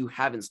snowboard, or you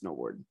haven't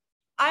snowboarded?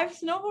 I've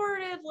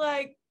snowboarded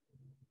like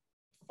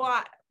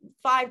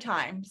 5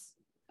 times.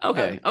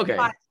 Okay.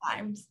 5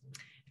 times.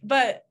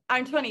 But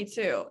I'm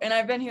 22 and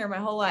I've been here my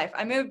whole life.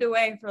 I moved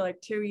away for like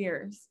 2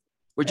 years.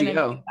 Where'd you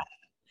go?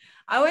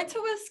 I went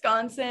to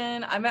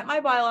Wisconsin. I met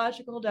my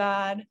biological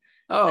dad.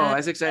 Oh,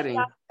 that's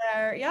exciting.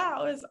 Yeah,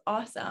 it was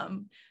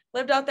awesome.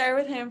 Lived out there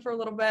with him for a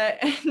little bit,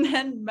 and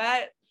then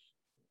met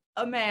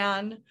a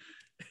man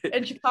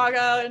in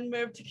Chicago and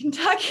moved to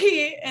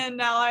Kentucky. And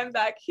now I'm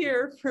back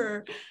here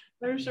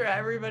I'm sure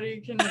everybody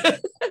can.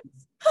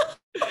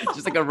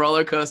 Just like a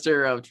roller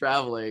coaster of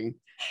traveling.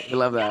 I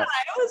love that. Yeah,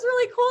 it was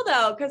really cool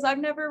though, because I've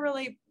never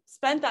really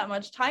spent that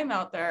much time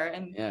out there,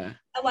 and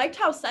I liked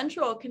how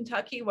central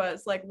Kentucky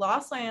was. Like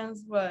Lost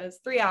Lands was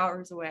 3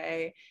 hours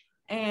away,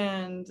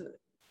 and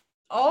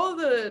all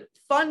the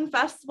fun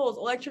festivals,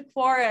 Electric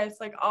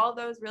Forest, like all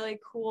those really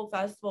cool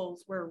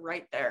festivals were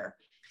right there.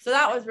 So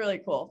that was really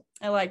cool.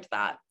 I liked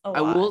that a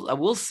lot. I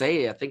will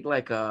say, I think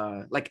like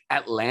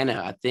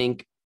Atlanta, I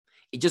think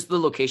just the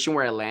location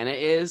where Atlanta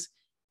is,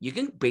 you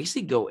can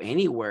basically go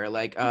anywhere.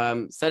 Like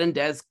Sudden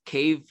Death's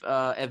cave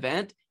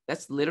event,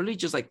 that's literally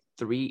just like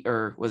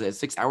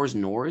 6 hours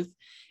north.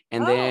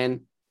 And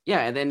then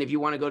if you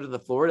want to go to the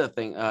Florida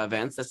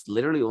events, that's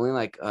literally only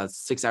like a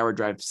 6-hour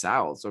drive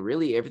south. So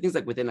really everything's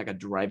like within like a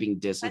driving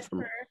distance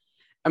from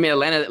I mean,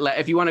 Atlanta,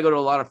 if you want to go to a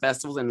lot of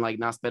festivals and like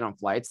not spend on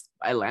flights,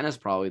 Atlanta's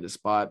probably the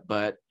spot,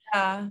 but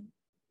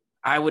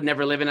I would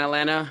never live in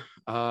Atlanta.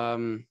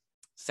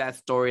 Sad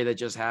story that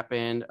just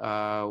happened.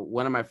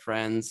 One of my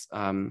friends,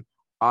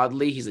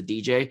 oddly, he's a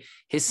DJ.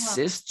 His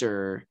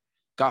sister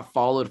got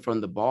followed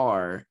from the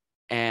bar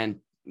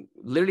and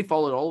literally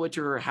followed all the way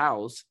to her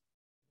house.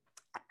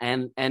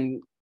 And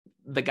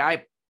the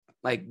guy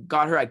like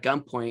got her at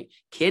gunpoint,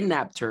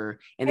 kidnapped her,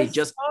 and I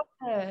saw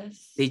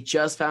this. they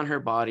just found her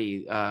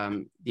body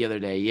the other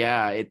day.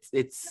 Yeah,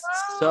 it's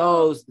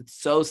No.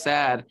 so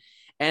sad.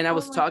 And Oh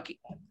my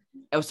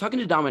I was talking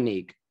to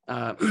Dominique.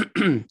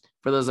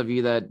 For those of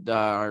you that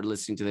are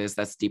listening to this,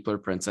 that's Deep Blue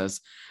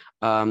Princess.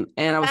 And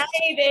I was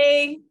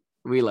baby.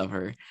 we love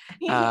her.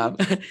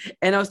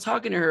 And I was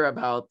talking to her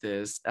about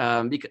this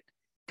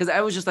because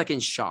I was just like in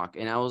shock,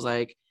 and I was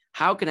like,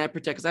 how can I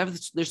protect?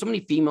 Because there's so many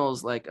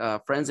females like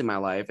friends in my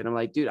life, and I'm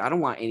like, dude, I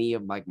don't want any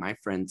of like my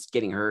friends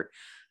getting hurt.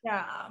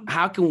 Yeah.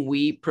 How can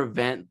we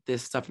prevent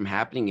this stuff from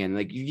happening? And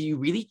like, you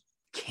really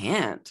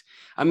can't.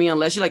 I mean,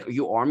 unless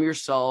you arm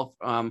yourself,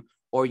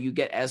 or you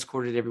get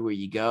escorted everywhere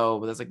you go.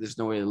 But that's like, there's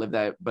no way to live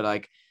that. But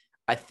like,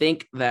 I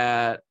think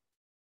that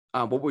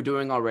what we're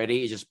doing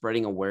already is just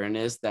spreading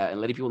awareness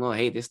and letting people know,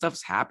 hey, this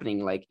stuff's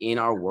happening like in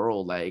our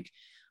world. Like,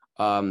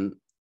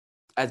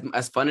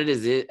 as fun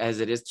as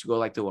it is to go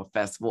like to a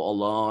festival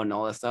alone and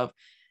all that stuff,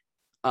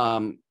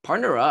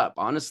 partner up.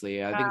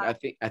 Honestly, I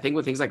think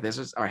when things like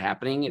this are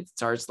happening, it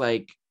starts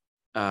like,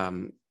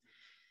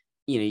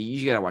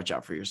 you gotta watch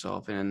out for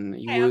yourself,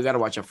 and you gotta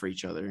watch out for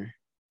each other.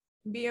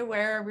 Be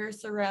aware of your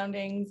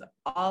surroundings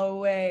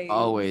always.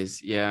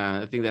 Always, yeah.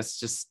 I think that's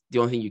just the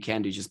only thing you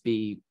can do. Just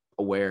be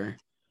aware.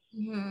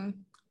 Mm-hmm.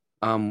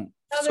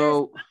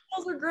 So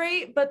apples are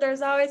great, but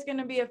there's always going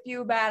to be a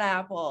few bad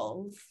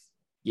apples.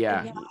 Yeah.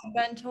 If you haven't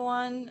been to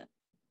one,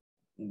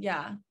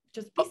 yeah,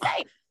 just be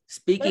safe.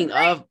 Speaking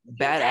of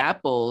bad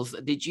apples,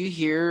 did you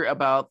hear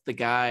about the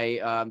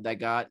guy that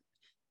got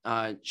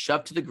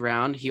shoved to the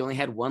ground? He only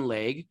had one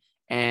leg,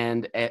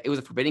 and it was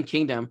a Forbidden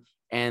Kingdom,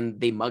 and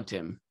they mugged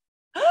him.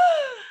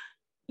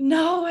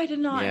 No, I did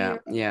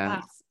not.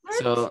 Yeah.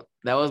 So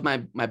that was my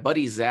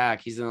buddy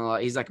Zach. He's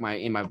like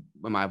in my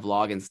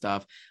vlog and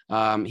stuff.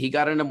 He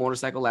got in a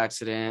motorcycle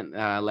accident,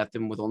 left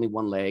him with only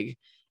one leg,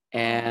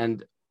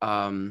 and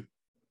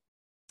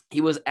he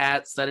was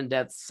at Sudden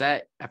Death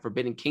set at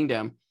Forbidden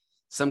Kingdom.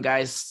 Some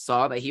guys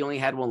saw that he only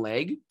had one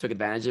leg, took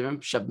advantage of him,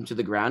 shoved him to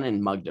the ground,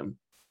 and mugged him.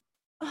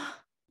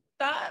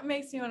 That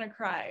makes me want to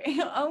cry.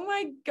 Oh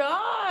my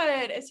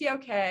God. Is he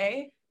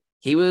okay?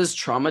 He was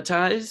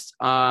traumatized,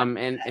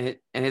 and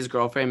his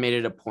girlfriend made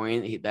it a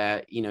point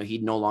that he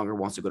no longer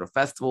wants to go to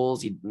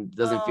festivals. He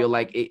doesn't feel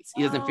like it.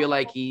 He doesn't feel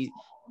like he,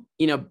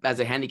 as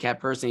a handicapped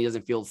person, he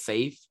doesn't feel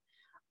safe.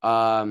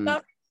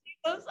 But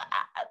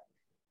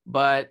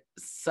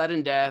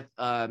Sudden Death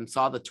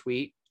saw the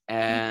tweet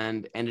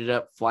and ended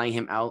up flying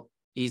him out.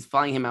 He's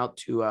flying him out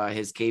to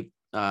his cave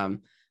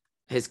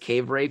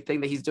rave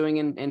thing that he's doing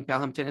in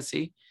Pelham,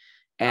 Tennessee,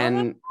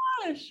 and.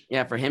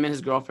 Yeah, for him and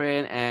his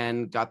girlfriend,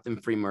 and got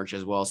them free merch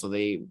as well. So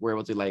they were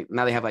able to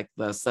now they have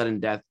the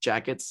Sudden Death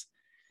jackets.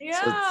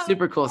 Yeah, so it's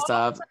super cool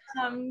stuff.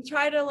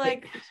 Try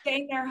to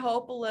gain their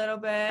hope a little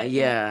bit.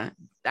 Yeah,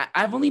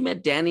 I've only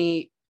met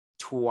Danny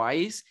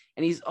twice,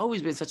 and he's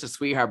always been such a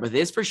sweetheart. But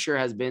this for sure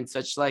has been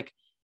such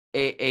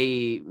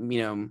a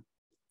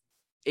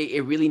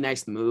really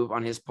nice move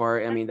on his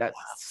part. I mean, that's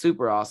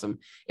super awesome.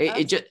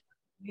 It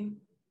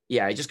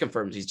just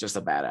confirms he's just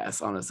a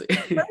badass, honestly.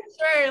 For sure.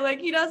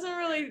 He doesn't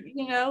really,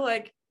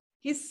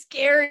 he's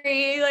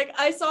scary.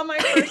 I saw my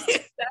first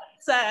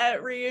set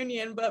at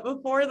Reunion, but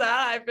before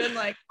that I've been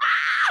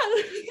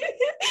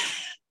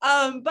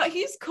but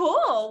he's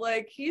cool.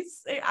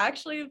 He's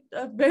actually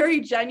a very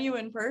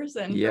genuine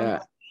person. Yeah.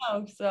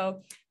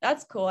 So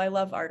that's cool. I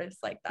love artists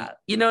like that.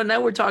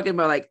 Now we're talking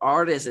about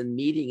artists and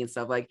meeting and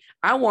stuff.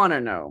 I want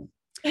to know,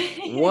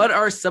 what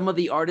are some of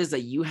the artists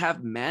that you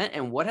have met,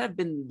 and what have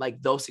been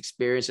those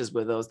experiences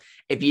with those?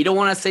 If you don't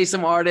want to say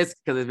some artists,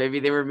 because maybe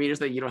they were meetings,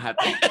 that you don't have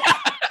to.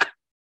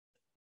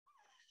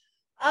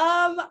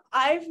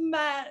 I've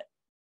met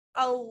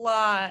a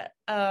lot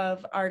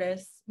of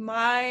artists.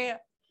 My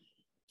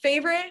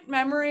favorite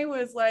memory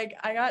was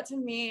I got to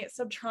meet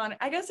Subtronic.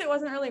 I guess it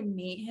wasn't really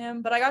meet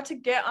him, but I got to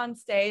get on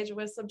stage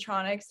with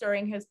Subtronics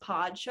during his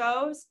pod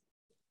shows.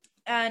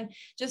 And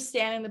just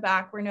stand in the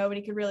back where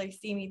nobody could really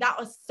see me. That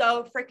was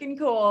so freaking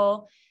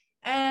cool.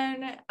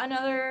 And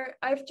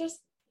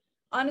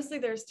honestly,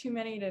 there's too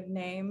many to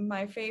name.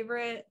 My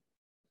favorite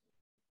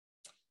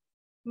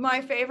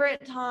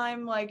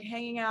time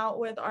hanging out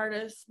with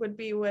artists would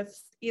be with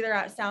either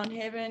at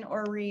Soundhaven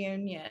or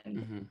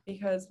Reunion,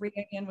 because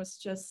Reunion was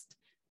just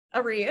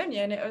a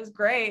reunion. It was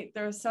great.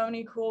 There were so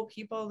many cool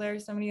people there,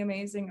 so many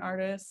amazing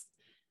artists,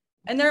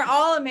 and they're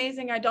all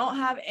amazing. I don't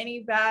have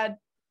any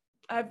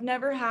I've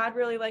never had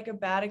really a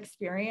bad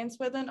experience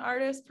with an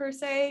artist per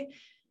se.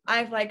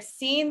 I've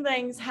seen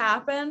things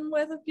happen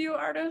with a few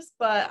artists,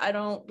 but I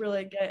don't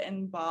really get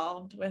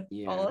involved with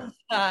all of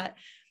that.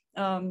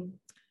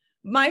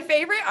 My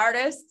favorite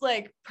artist,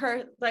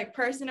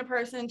 person to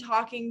person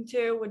talking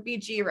to, would be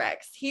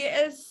G-Rex. He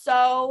is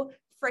so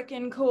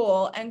freaking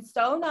cool and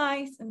so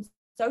nice and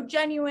so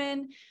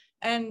genuine.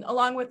 And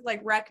along with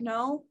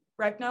Rekno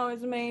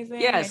is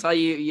amazing. Yeah, I saw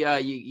you. Yeah,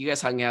 you guys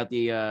hung out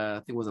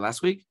I think was it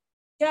last week?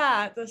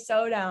 Yeah, the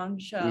Showdown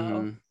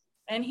show.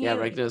 And he Yeah,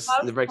 loves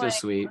the Recto's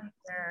playing sweet.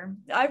 there.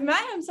 I've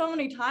met him so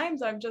many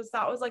times.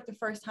 That was like the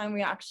first time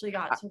we actually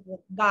got to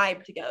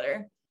vibe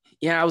together.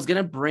 Yeah, I was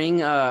gonna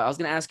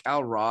ask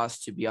Al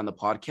Ross to be on the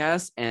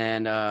podcast,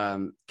 and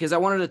because I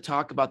wanted to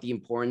talk about the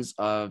importance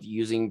of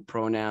using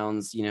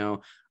pronouns, in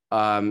the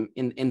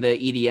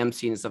EDM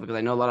scene and stuff, because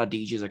I know a lot of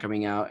DJs are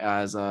coming out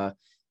as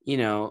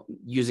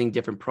using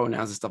different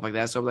pronouns and stuff like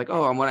that. So I'm like,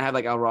 oh, I want to have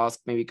like Al Ross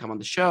maybe come on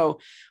the show.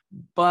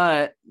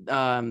 But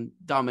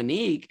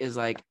Dominique is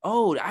like,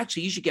 oh,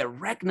 actually, you should get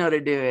Rekna to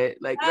do it.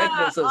 Like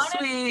Rekna's so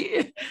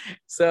sweet.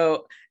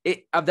 So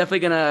I'm definitely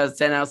gonna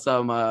send out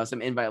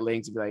some invite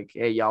links and be like,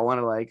 hey, y'all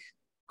want to like,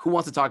 who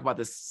wants to talk about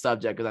this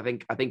subject?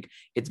 Because I think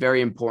it's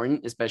very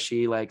important,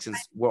 especially like since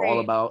we're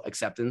all about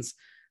acceptance.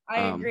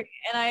 I agree,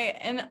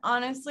 and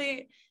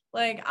honestly,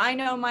 like I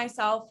know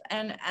myself,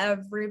 and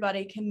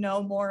everybody can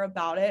know more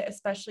about it,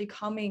 especially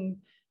coming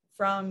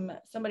from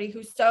somebody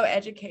who's so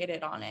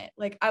educated on it.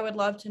 Like I would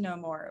love to know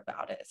more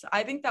about it. So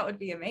I think that would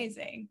be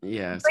amazing.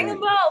 Yeah. Bring them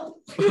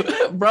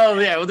both. Bro,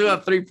 yeah, we'll do a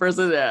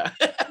 3-person. Yeah.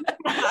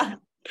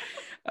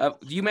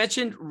 You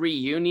mentioned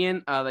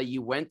reunion, that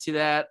you went to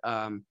that.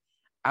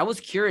 I was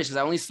curious because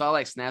I only saw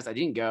like snaps. I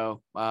didn't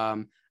go.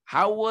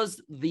 How was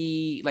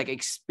the like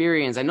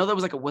experience? I know there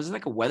was was it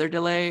like a weather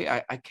delay?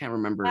 I can't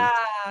remember.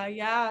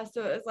 Yeah.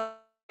 So it was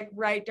like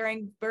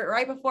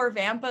right before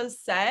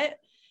Vampa's set,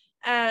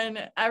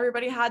 and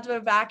everybody had to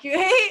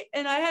evacuate,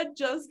 and I had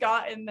just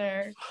gotten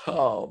there.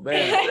 Oh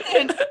man.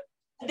 And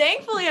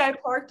thankfully I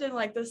parked in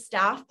like the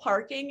staff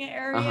parking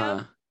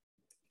area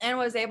and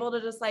was able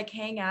to just like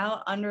hang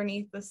out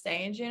underneath the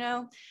stage,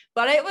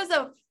 but it was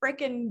a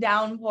freaking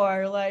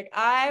downpour. Like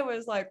I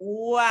was like,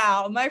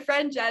 wow. My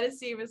friend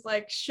Genesee was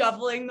like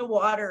shoveling the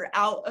water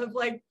out of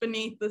like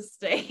beneath the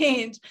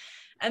stage,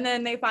 and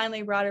then they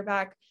finally brought her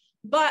back.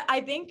 But I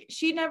think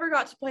she never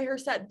got to play her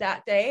set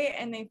that day,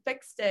 and they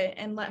fixed it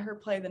and let her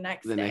play the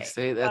next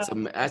day.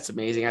 That's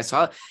amazing. I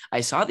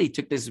saw they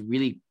took this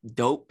really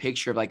dope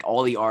picture of like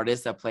all the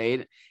artists that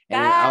played,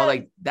 and I was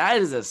like, that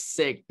is a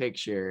sick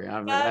picture.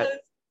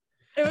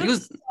 It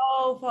was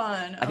so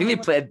fun. I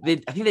think I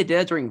think they did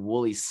it during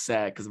Woolie's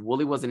set because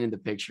Woolie wasn't in the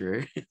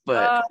picture.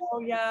 But oh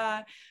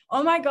yeah.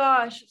 Oh my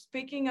gosh.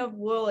 Speaking of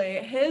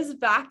Woolie, his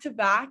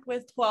back-to-back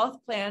with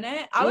 12th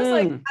Planet. I was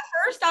like, at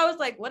first I was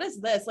like, what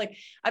is this? Like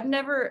I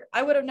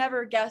would have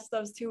never guessed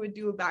those two would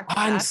do a back-to-back.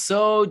 I'm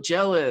so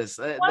jealous.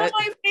 One of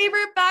my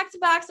favorite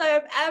back-to-backs I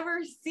have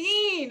ever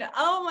seen.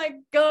 Oh my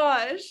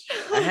gosh.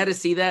 I had to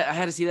see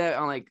that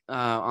on like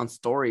on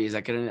stories.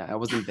 I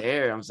wasn't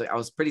there. I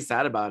was pretty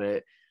sad about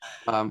it.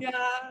 Yeah,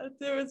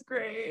 it was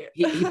great.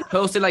 he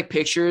posted like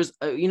pictures.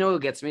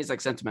 What gets me? It's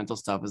like sentimental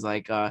stuff. Is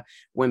like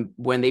when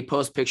they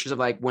post pictures of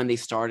like when they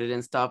started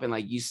and stuff, and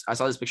like I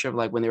saw this picture of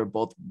like when they were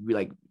both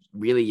like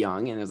really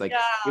young, and it was like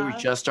they were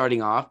just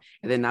starting off,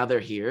 and then now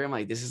they're here. I'm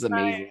like, this is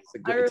amazing.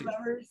 I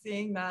remember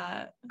seeing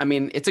that. I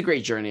mean, it's a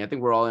great journey. I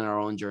think we're all in our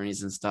own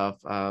journeys and stuff.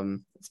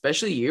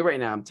 Especially you right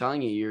now. I'm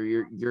telling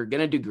you, you're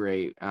gonna do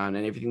great, and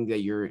everything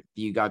that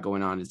you got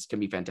going on, it's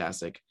gonna be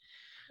fantastic.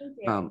 Thank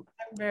you. I'm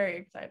very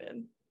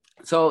excited.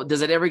 So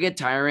does it ever get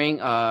tiring?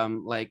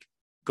 Like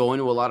going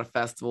to a lot of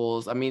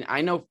festivals. I mean,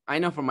 I know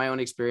from my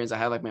own experience, I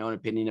have like my own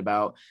opinion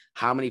about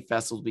how many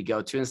festivals we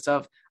go to and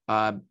stuff.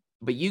 But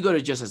you go to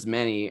just as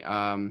many.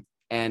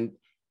 And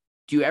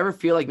do you ever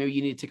feel like maybe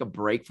you need to take a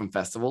break from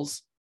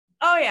festivals?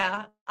 Oh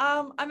yeah.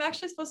 I'm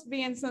actually supposed to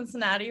be in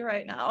Cincinnati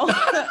right now.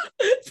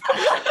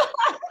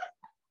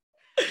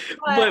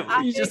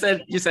 but you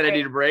said I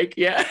need a break.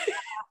 Yeah.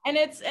 And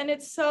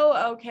it's so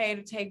okay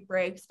to take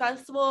breaks.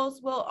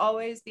 Festivals will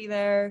always be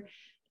there,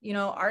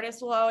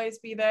 artists will always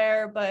be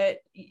there, but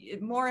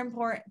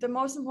the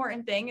most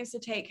important thing is to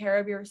take care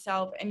of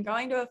yourself, and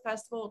going to a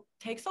festival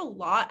takes a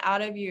lot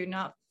out of you,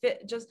 not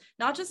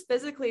just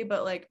physically,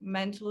 but like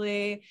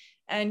mentally,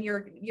 and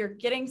you're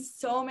getting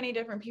so many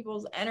different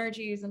people's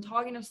energies and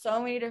talking to so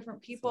many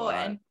different people.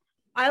 And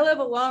I live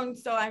alone,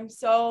 so I'm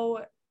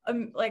so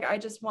like I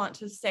just want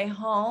to stay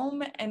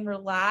home and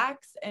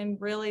relax and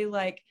really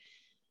like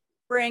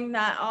bring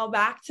that all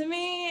back to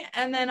me,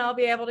 and then I'll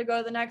be able to go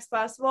to the next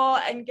festival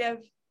and give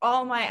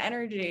all my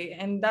energy.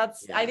 And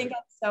I think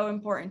that's so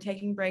important,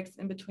 taking breaks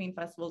in between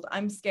festivals.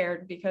 I'm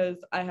scared because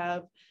I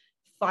have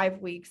 5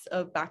 weeks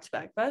of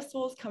back-to-back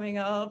festivals coming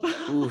up.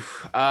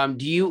 Oof.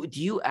 Do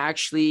you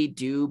actually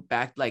do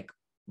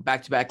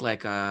back-to-back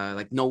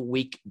like no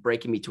week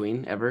break in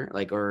between ever,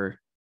 like? Or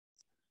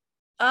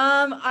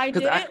I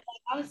did it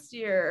last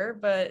year,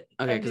 but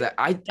okay, because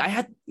I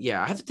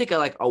have to take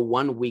a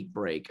 1 week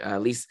break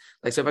at least.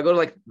 Like, so if I go to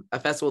like a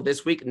festival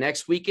this week,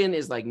 next weekend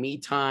is like me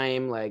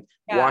time, like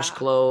wash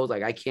clothes.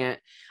 Like I can't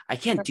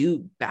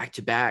do back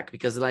to back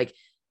because like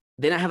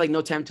then I have like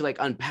no time to like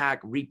unpack,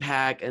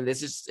 repack, and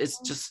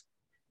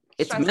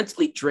it's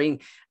mentally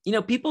draining.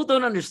 People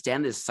don't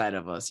understand this side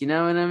of us. You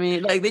know what I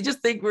mean? Like they just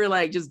think we're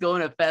like just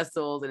going to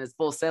festivals and it's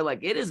full set.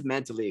 Like it is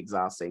mentally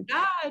exhausting.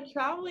 Yeah,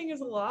 traveling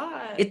is a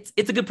lot. It's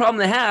a good problem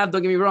to have.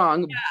 Don't get me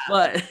wrong,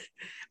 but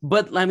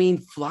I mean,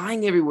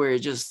 flying everywhere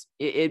is just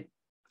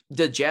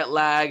the jet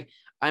lag.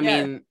 I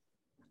mean,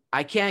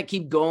 I can't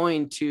keep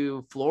going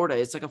to Florida.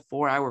 It's like a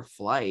 4-hour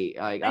flight.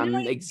 Like I know I'm you'd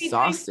be doing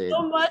exhausted.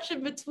 so much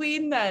in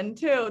between then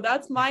too.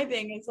 That's my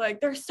thing. It's like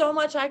there's so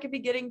much I could be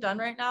getting done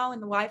right now,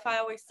 and the Wi-Fi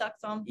always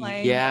sucks on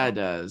planes. Yeah, it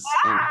does.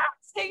 And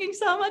It's taking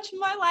so much of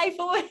my life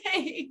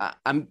away.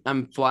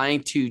 I'm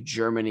flying to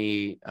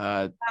Germany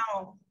Wow.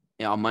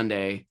 on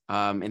Monday.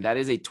 And that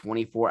is a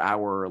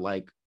 24-hour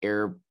like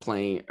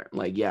airplane,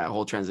 like yeah,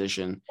 whole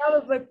transition. That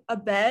was like a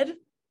bed.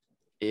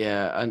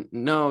 Yeah,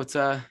 no, it's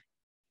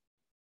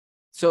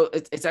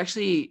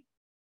actually,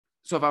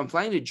 so if I'm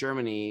flying to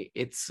Germany,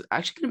 it's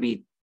actually gonna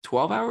be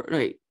 12 hours.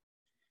 Wait,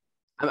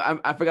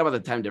 I forgot about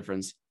the time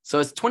difference. So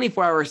it's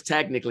 24 hours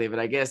technically, but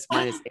I guess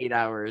minus 8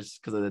 hours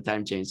because of the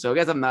time change. So I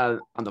guess I'm not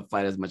on the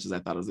flight as much as I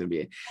thought it was gonna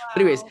be.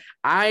 But anyways, Wow.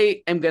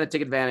 I am gonna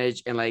take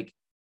advantage and like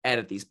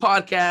edit these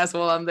podcasts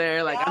while I'm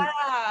there. Like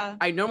Yeah.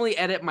 I normally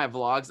edit my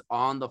vlogs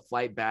on the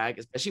flight back,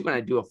 especially when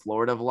I do a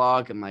Florida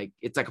vlog and like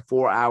it's like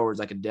 4 hours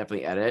I could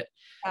definitely edit.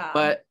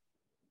 Yeah.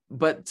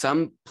 But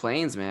some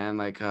planes, man,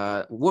 like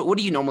what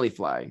do you normally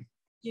fly?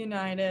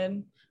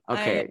 United.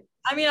 Okay.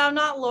 I mean, I'm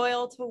not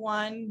loyal to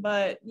one,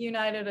 but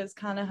United is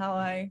kind of how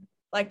I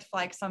like to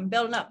fly because I'm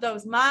building up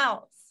those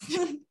miles.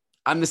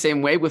 I'm the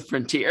same way with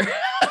Frontier. They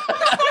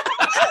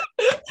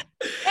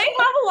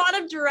have a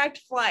lot of direct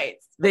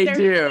flights. But They their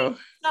do.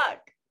 seats suck.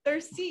 Their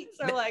seats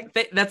are like,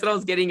 That's what I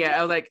was getting at.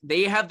 I was like,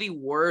 they have the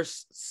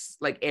worst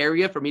like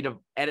area for me to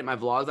edit my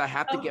vlogs. I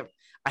have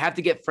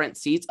to get front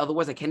seats,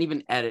 otherwise I can't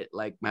even edit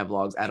like my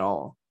vlogs at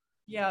all.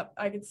 yep,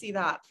 I could see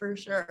that for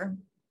sure.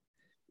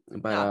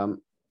 But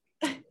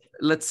Yeah.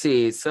 let's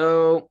see.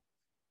 So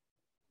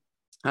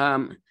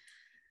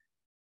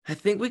I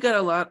think we got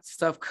a lot of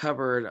stuff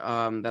covered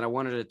that I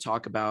wanted to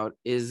talk about.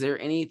 Is there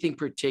anything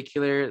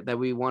particular that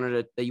you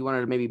wanted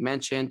to maybe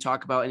mention,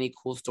 talk about any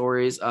cool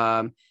stories?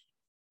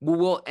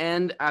 We'll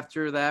end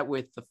after that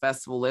with the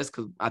festival list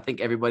because I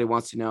think everybody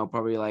wants to know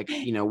probably like,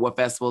 what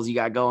festivals you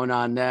got going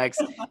on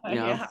next, you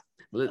know.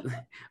 Yeah.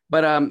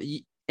 But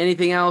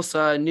anything else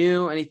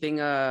new, anything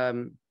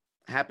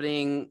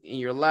happening in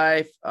your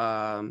life?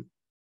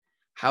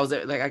 How's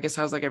it like, I guess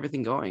how's like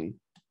everything going?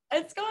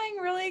 It's going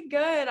really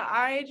good.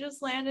 I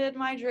just landed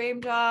my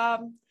dream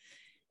job.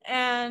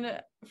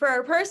 And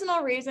for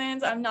personal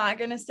reasons, I'm not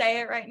going to say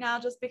it right now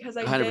just because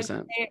I did 100%.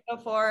 say it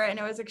before and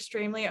it was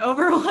extremely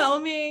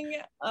overwhelming.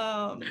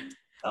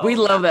 We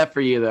So, love that for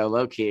you though,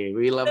 low key.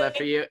 We love that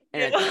for you.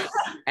 yeah.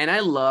 And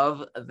I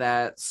love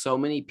that so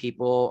many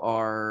people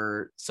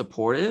are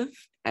supportive.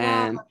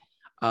 And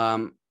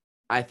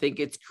I think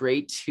it's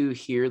great to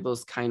hear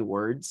those kind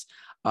words.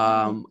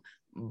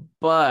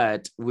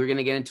 But we're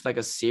gonna get into like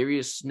a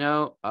serious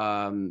note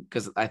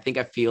because I think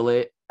I feel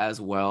it as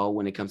well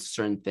when it comes to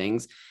certain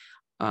things.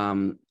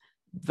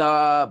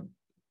 The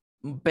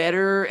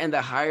better and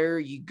the higher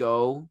you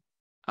go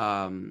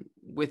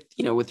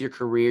with your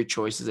career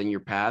choices and your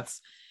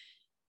paths,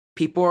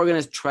 people are going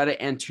to try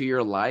to enter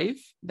your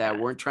life that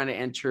weren't trying to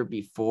enter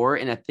before,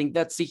 and I think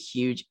that's a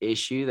huge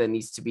issue that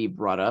needs to be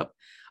brought up.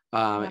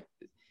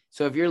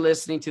 So if you're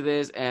listening to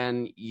this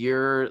and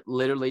you're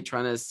literally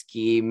trying to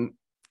scheme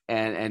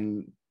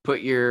and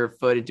put your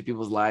foot into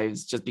people's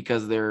lives just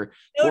because they're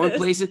going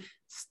places,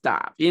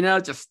 stop.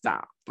 Just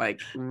stop. Like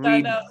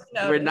we're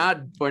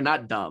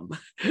not dumb.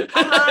 I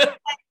have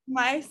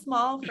my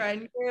small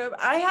friend group.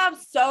 I have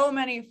so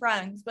many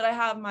friends, but I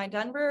have my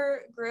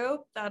Denver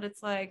group that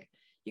it's like,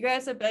 you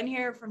guys have been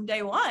here from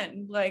day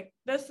one. Like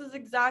this is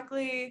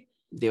exactly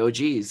the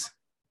OGs.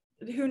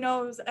 Who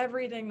knows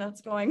everything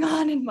that's going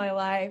on in my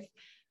life.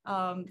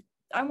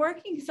 I'm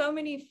working so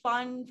many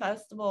fun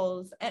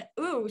festivals and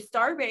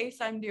Starbase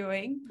I'm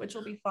doing, which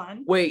will be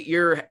fun. Wait,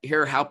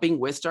 you're helping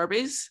with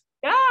Starbase?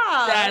 Yeah,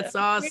 that's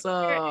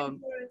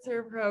awesome.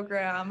 Influencer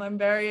program. I'm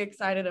very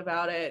excited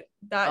about it.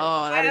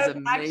 That is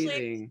amazing.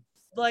 Actually,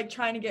 like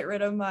trying to get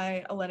rid of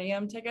my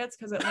Millennium tickets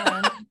because it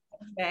went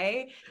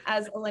today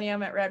as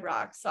Millennium at Red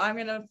Rocks. So I'm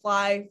gonna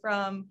fly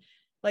from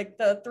like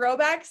the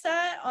throwback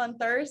set on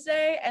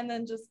Thursday and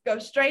then just go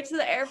straight to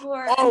the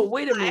airport. Oh,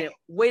 wait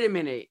a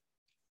minute.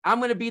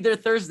 I'm gonna be there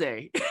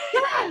Thursday.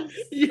 Yes.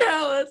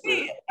 Yeah.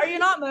 Are you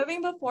not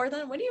moving before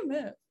then? When do you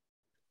move?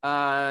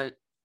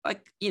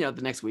 Like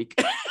the next week.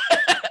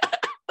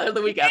 Or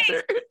the week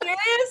after.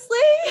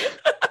 Seriously?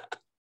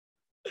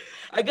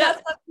 I guess.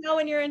 Let me know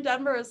when you're in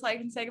Denver so I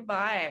can say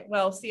goodbye.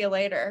 Well, see you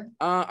later.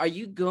 Are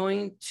you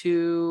going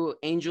to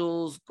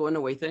Angel's going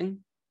away thing?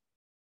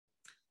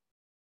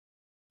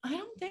 I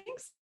don't think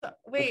so.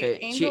 Wait, okay.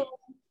 Angel.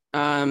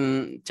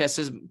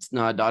 Tessa's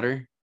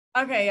daughter.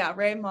 Okay, yeah,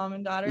 Ray, mom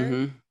and daughter.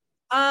 Mm-hmm.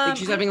 I think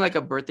she's having like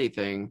a birthday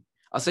thing.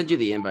 I'll send you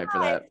the invite for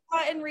that. It's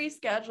gotten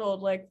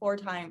rescheduled like 4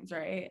 times,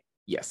 right?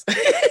 Yes.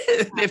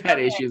 They've had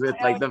issues with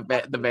like the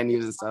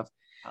venues and stuff.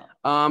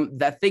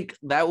 I think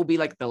that will be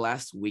like the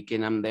last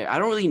weekend I'm there. I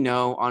don't really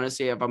know,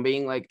 honestly, if I'm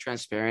being like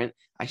transparent.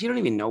 I actually don't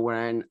even know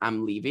when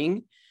I'm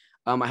leaving.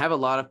 I have a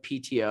lot of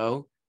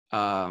PTO.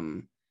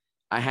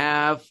 I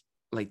have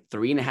like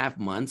 3.5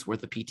 months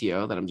worth of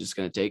PTO that I'm just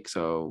gonna take.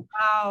 So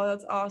wow,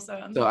 that's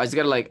awesome. So I just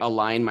gotta like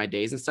align my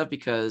days and stuff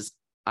because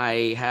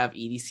I have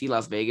EDC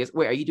Las Vegas.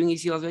 Wait, are you doing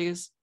EDC Las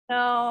Vegas?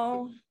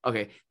 No.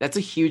 Okay, that's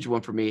a huge one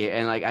for me,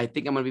 and like I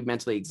think I'm gonna be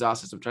mentally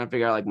exhausted. So I'm trying to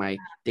figure out like my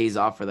days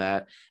off for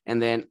that, and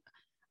then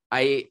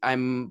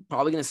I'm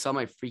probably gonna sell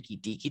my Freaky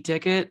Deaky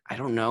ticket. I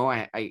don't know.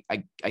 I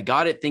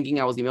got it thinking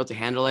I was gonna be able to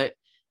handle it,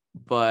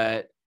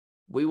 but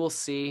we will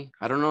see.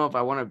 I don't know if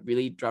I want to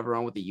really drive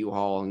around with the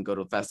U-Haul and go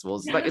to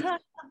festivals. It's like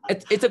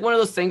it's like one of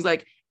those things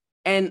like,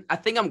 and I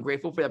think I'm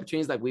grateful for the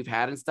opportunities like we've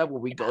had and stuff where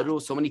we go to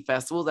so many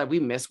festivals that we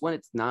miss one.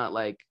 It's not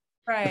like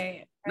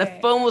Right. the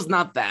phone was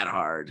not that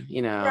hard,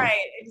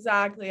 Right.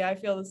 Exactly. I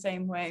feel the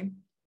same way.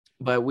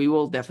 But we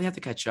will definitely have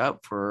to catch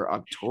up for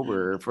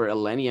October for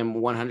Illenium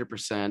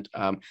 100%.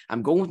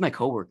 I'm going with my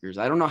coworkers.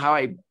 I don't know how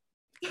I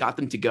got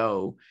them to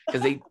go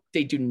because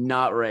they do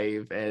not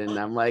rave, and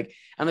I'm like,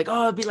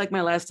 oh, it'd be like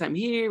my last time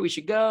here. We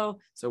should go.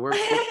 So we're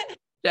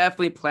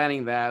definitely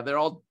planning that. They're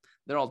all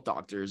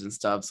doctors and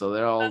stuff, so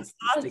they're all That's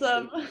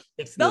awesome.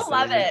 They'll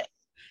love it.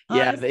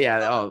 Yeah, Honestly,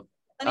 yeah. Oh,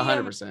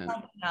 Illenium 100%.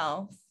 something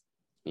else.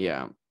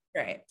 Yeah.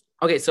 Great.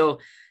 Okay, so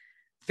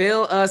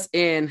fill us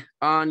in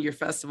on your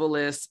festival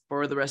list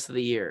for the rest of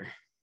the year.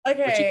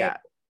 Okay. What you got?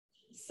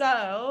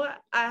 So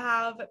I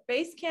have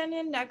Bass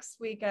Canyon next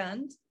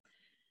weekend.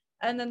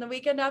 And then the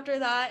weekend after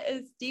that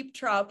is Deep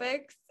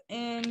Tropics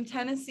in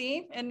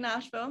Tennessee, in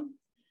Nashville.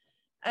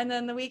 And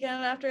then the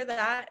weekend after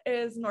that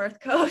is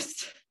North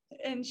Coast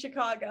in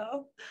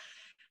Chicago.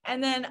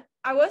 And then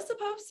I was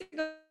supposed to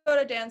go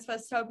to Dance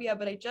Festopia,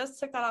 but I just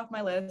took that off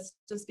my list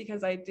just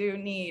because I do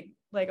need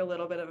like a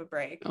little bit of a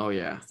break. Oh,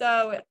 yeah.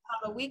 So I have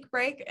a week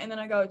break, and then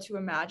I go to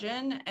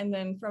Imagine. And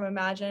then from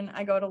Imagine,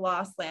 I go to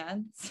Lost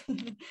Lands.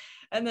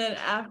 And then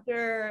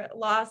after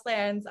Lost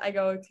Lands, I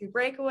go to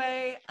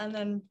Breakaway. And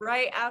then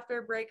right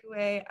after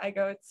Breakaway, I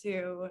go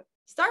to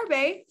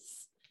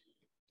Starbase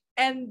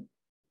and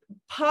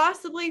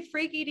possibly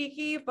Freaky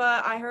Deaky,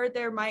 but I heard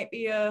there might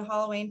be a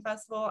Halloween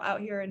festival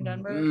out here in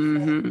Denver.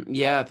 Mm-hmm.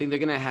 Yeah, I think they're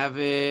gonna have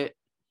it.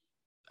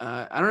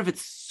 I don't know if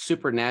it's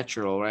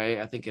Supernatural, right?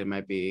 I think it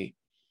might be.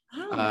 I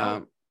don't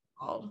know.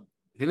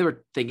 I think they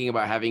were thinking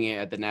about having it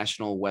at the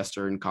National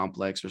Western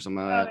Complex or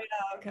something like that.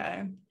 Yeah,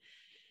 okay.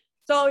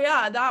 So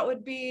yeah, that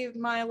would be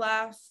my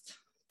last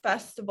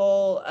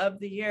festival of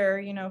the year.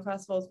 You know,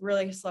 festivals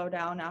really slow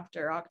down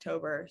after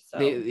October. So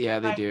they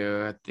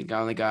do. I think I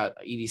only got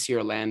EDC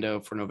Orlando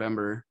for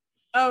November.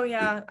 Oh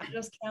yeah, I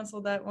just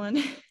canceled that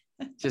one.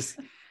 Just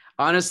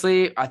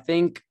honestly, I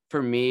think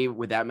for me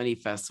with that many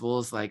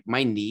festivals, like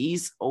my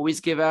knees always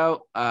give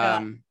out.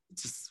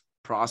 Just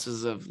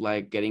process of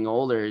like getting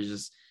older,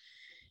 just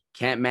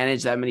can't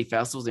manage that many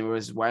festivals anymore.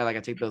 Which is why like I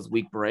take those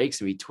week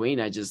breaks in between.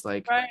 I just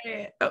like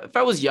if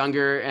I was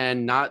younger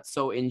and not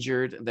so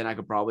injured, then I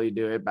could probably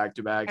do it back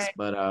to backs.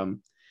 Right. But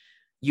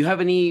you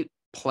have any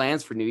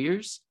plans for New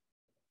Year's?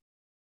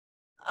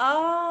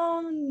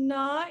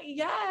 Not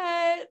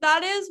yet.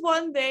 That is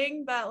one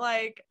thing that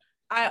like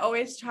I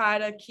always try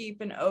to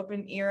keep an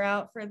open ear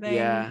out for things.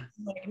 Yeah.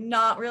 Like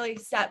not really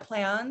set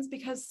plans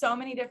because so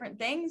many different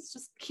things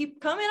just keep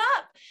coming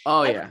up.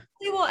 Oh yeah.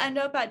 We will end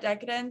up at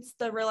Decadence,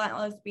 the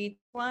Relentless Beach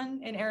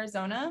one in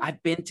Arizona.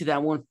 I've been to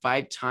that one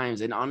 5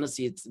 times, and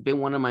honestly, it's been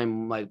one of my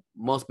like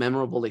most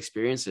memorable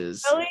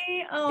experiences.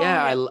 Really? Oh,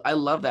 yeah, I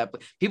love that.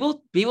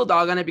 People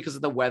dog on it because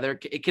of the weather.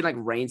 It can like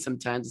rain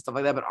sometimes and stuff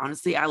like that, but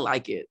honestly, I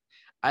like it.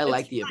 I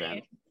like the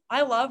event.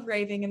 I love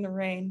raving in the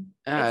rain.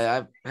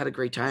 I've had a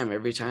great time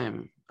every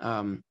time.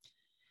 And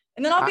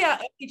then I'll be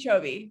at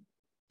Okeechobee.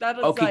 That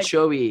was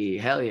Okeechobee,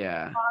 like, hell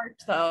yeah. March,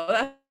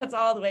 though. That's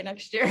all the way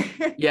next year.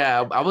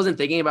 Yeah, I wasn't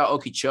thinking about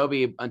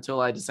Okeechobee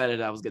until I decided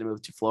I was gonna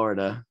move to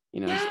Florida. You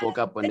know, just woke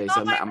up one day,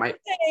 so I might.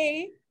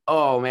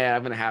 Oh man,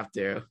 I'm gonna have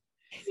to.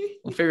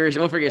 We'll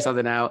figure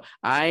something out.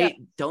 I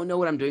don't know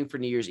what I'm doing for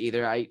New Year's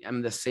either. I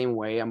am the same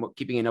way. I'm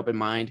keeping an open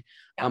mind.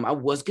 I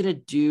was gonna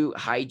do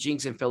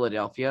Hijinks in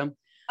Philadelphia.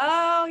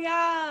 Oh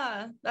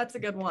yeah, that's a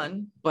good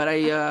one. But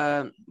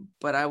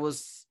I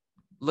was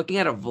looking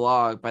at a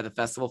vlog by the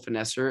festival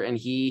finesser, and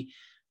he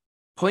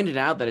pointed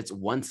out that it's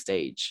one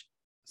stage.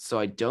 So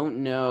I don't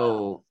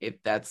know if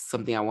that's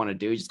something I want to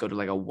do. Just go to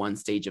like a one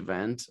stage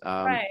event.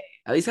 Right.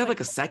 At least have like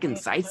a second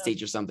side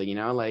stage or something. You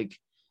know, like.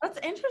 That's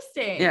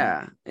interesting.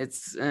 Yeah,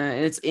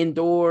 it's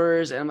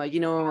indoors, and I'm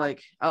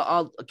like,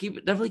 I'll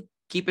definitely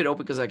keep it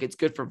open because like it's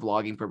good for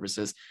vlogging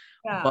purposes.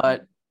 Yeah.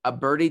 But a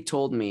birdie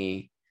told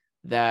me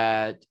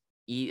that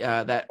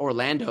that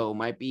Orlando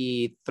might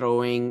be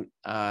throwing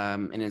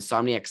an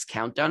Insomniacs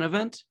countdown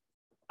event.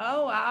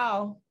 Oh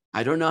wow!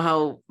 I don't know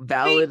how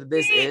valid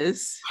this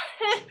is.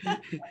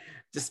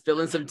 Just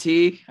spilling some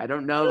tea. I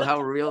don't know how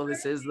real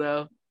this is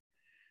though.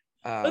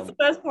 That's the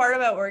best part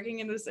about working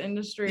in this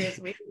industry is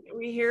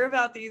we hear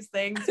about these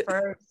things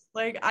first.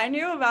 Like I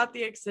knew about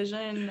the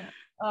Excision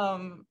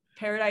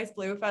Paradise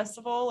Blue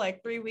Festival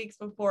like 3 weeks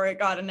before it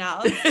got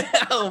announced.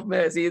 Oh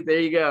man, see, there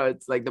you go.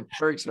 It's like the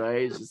perks,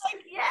 right? It's just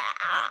like,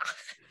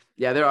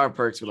 yeah, there are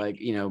perks with like,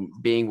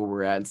 being where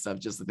we're at and stuff,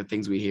 just like the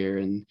things we hear.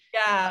 And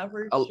yeah,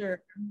 for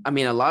sure. I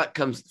mean, a lot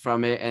comes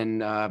from it.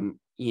 And,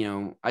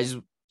 I just,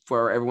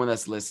 for everyone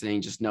that's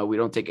listening, just know we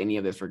don't take any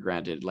of this for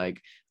granted.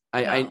 Like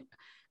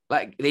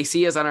like they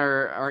see us on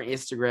our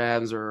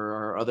Instagrams or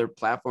our other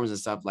platforms and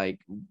stuff, like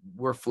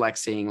we're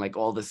flexing like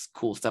all this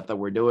cool stuff that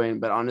we're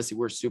doing. But honestly,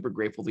 we're super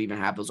grateful to even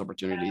have those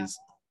opportunities.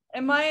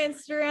 And my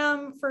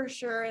Instagram for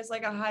sure is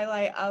like a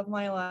highlight of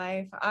my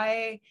life.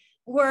 I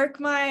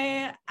work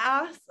my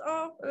ass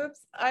off.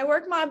 Oops. I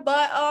work my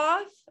butt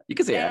off. You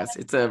can say ass.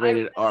 It's a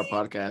rated R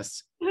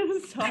podcast.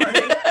 Sorry.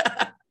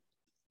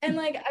 And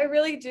like I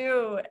really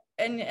do.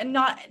 And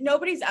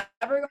nobody's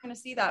ever going to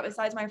see that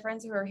besides my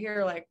friends who are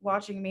here like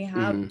watching me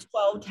have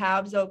 12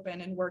 tabs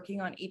open and working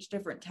on each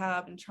different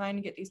tab and trying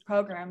to get these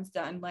programs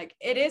done. Like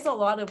it is a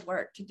lot of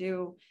work to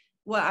do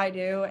what I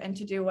do and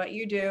to do what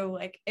you do.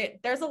 Like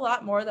there's a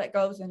lot more that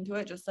goes into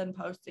it just than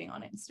posting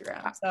on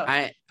Instagram. So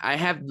I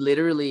have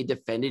literally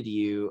defended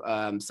you.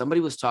 Somebody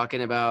was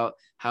talking about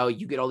how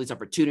you get all these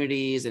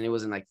opportunities and it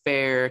wasn't like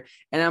fair.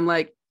 And I'm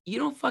like, you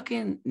don't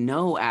fucking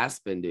know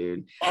Aspen,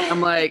 dude.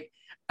 I'm like,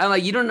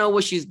 you don't know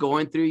what she's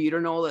going through. You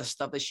don't know all the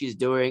stuff that she's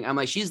doing. I'm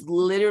like, she's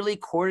literally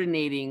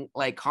coordinating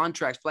like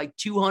contracts for like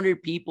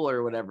 200 people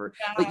or whatever.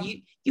 Yeah.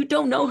 Like you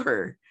don't know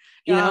her.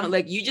 You know,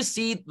 like you just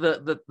see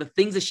the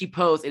things that she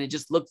posts and it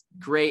just looks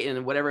great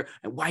and whatever.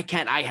 And why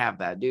can't I have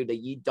that, dude? That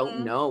you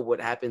don't know what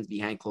happens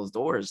behind closed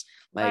doors.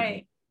 Like,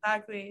 right,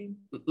 exactly.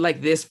 Like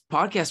this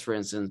podcast, for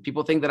instance,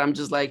 people think that I'm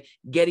just like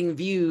getting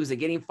views and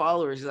getting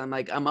followers. I'm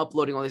like, I'm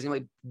uploading all these things.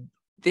 Like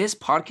this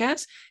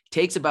podcast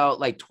takes about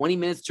like 20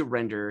 minutes to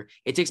render.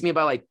 It takes me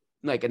about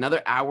like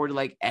another hour to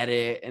like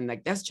edit. And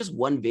like, that's just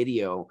one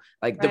video,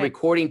 like the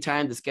recording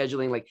time, the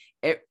scheduling, like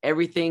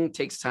everything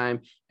takes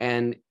time.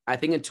 And I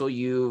think until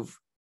you've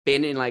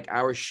been in like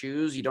our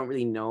shoes, you don't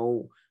really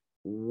know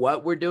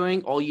what we're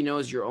doing. All you know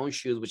is your own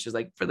shoes, which is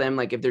like for them,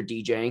 like if they're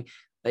DJing,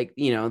 like,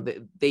 you know,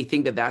 they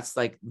think that that's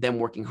like them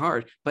working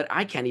hard, but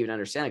I can't even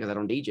understand it because I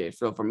don't DJ.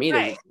 So for me,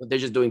 they're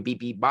just doing beep,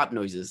 beep, bop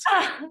noises.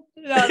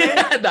 No,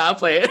 I'll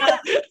play it.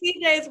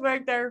 DJs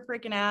work their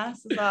freaking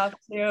asses off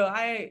too.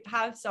 I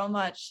have so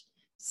much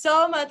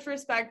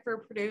respect for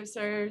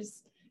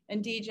producers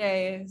and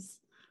DJs,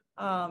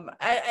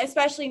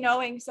 especially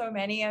knowing so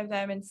many of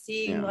them and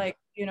seeing like,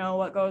 you know,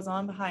 what goes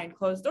on behind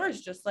closed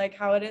doors, just like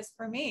how it is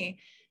for me.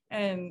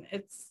 And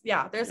it's,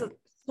 there's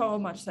so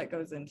much that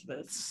goes into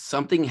this.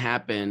 Something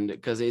happened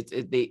because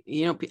they,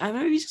 you know, I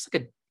mean, it's just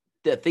like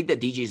the thing that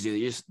DJs do.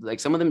 They just like,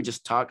 some of them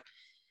just talk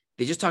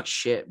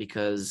shit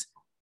because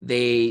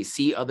they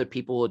see other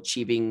people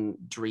achieving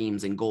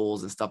dreams and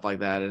goals and stuff like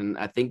that. And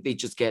I think they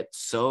just get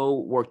so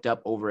worked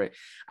up over it.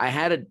 I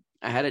had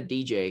a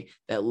DJ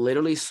that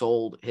literally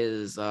sold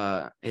his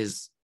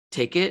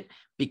ticket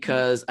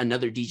because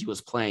another DJ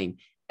was playing.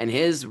 And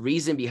his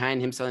reason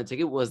behind him selling the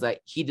ticket was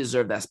that he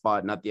deserved that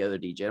spot, not the other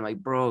DJ. I'm like,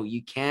 bro,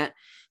 you can't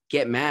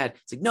get mad.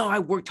 It's like, no, I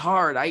worked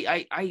hard.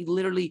 I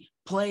literally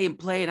play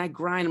and I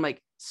grind. I'm like,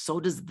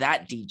 so does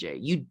that DJ.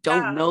 You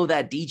don't know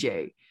that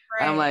DJ.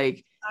 Right. I'm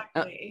like,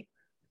 exactly.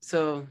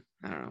 So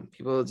I don't know.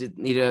 People just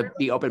need to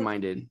be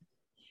open-minded.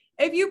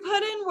 If you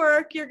put in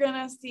work, you're going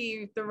to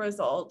see the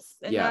results.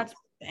 And that's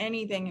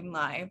anything in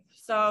life.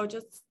 So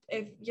just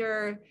if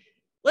you're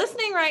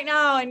listening right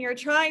now and you're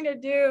trying to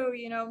do,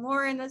 you know,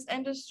 more in this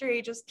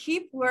industry, just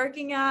keep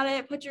working at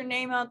it, put your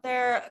name out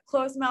there.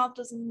 Closed mouth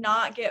does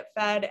not get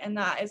fed. And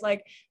that is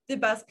like the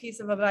best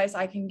piece of advice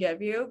I can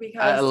give you,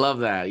 because I love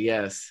that.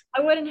 Yes. I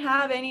wouldn't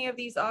have any of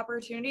these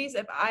opportunities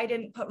if I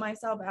didn't put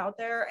myself out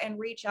there and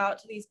reach out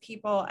to these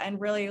people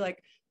and really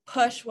like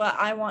push what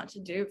I want to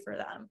do for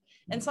them.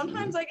 And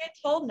sometimes I get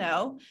told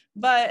no,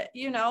 but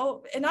you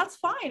know, and that's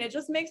fine. It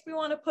just makes me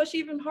want to push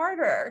even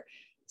harder.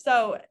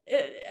 So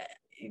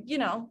you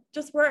know,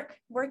 just work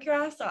your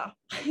ass off.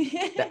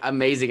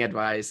 Amazing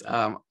advice.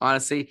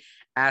 Honestly,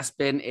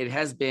 Aspen, it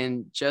has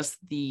been just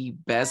the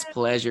best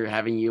pleasure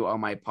having you on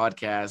my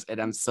podcast,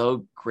 and I'm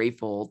so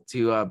grateful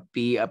to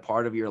be a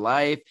part of your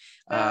life.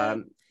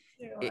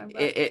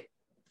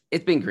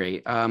 It's been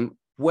great.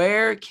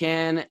 Where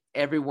can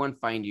everyone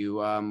find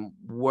you?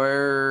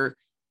 Where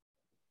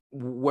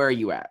are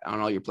you at on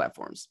all your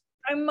platforms?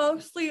 I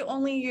mostly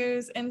only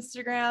use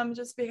Instagram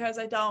just because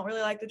I don't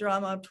really like the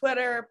drama of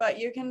Twitter, but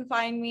you can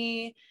find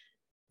me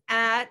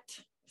at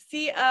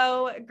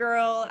CO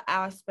Girl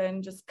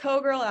Aspen, just Co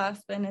Girl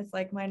Aspen. It's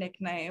like my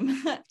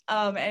nickname.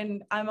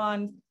 And I'm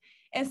on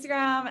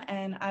Instagram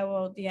and I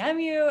will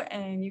DM you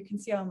and you can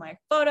see all my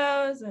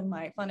photos and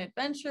my fun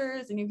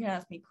adventures and you can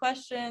ask me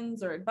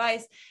questions or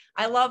advice.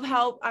 I love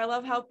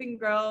helping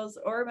girls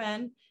or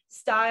men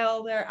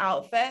style their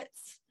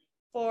outfits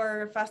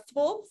for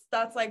festivals.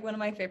 That's like one of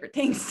my favorite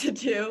things to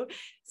do.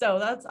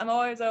 So I'm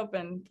always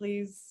open.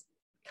 Please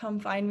come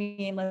find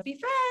me and let's be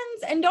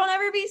friends. And don't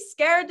ever be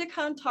scared to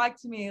come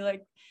talk to me.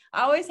 Like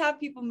I always have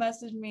people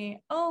message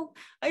me, oh,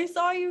 I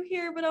saw you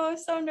here, but I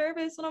was so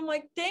nervous. And I'm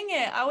like, dang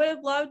it, I would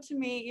have loved to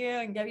meet you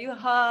and give you a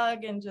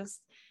hug. And just,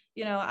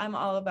 you know, I'm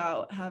all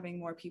about having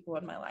more people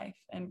in my life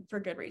and for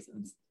good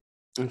reasons.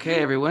 Okay,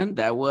 everyone,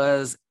 that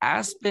was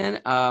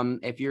Aspen.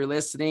 If you're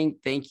listening,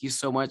 thank you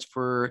so much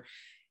for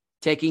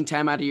taking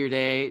time out of your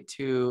day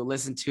to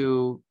listen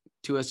to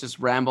us just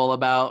ramble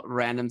about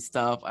random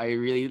stuff. I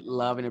really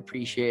love and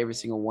appreciate every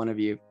single one of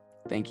you.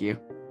 Thank you.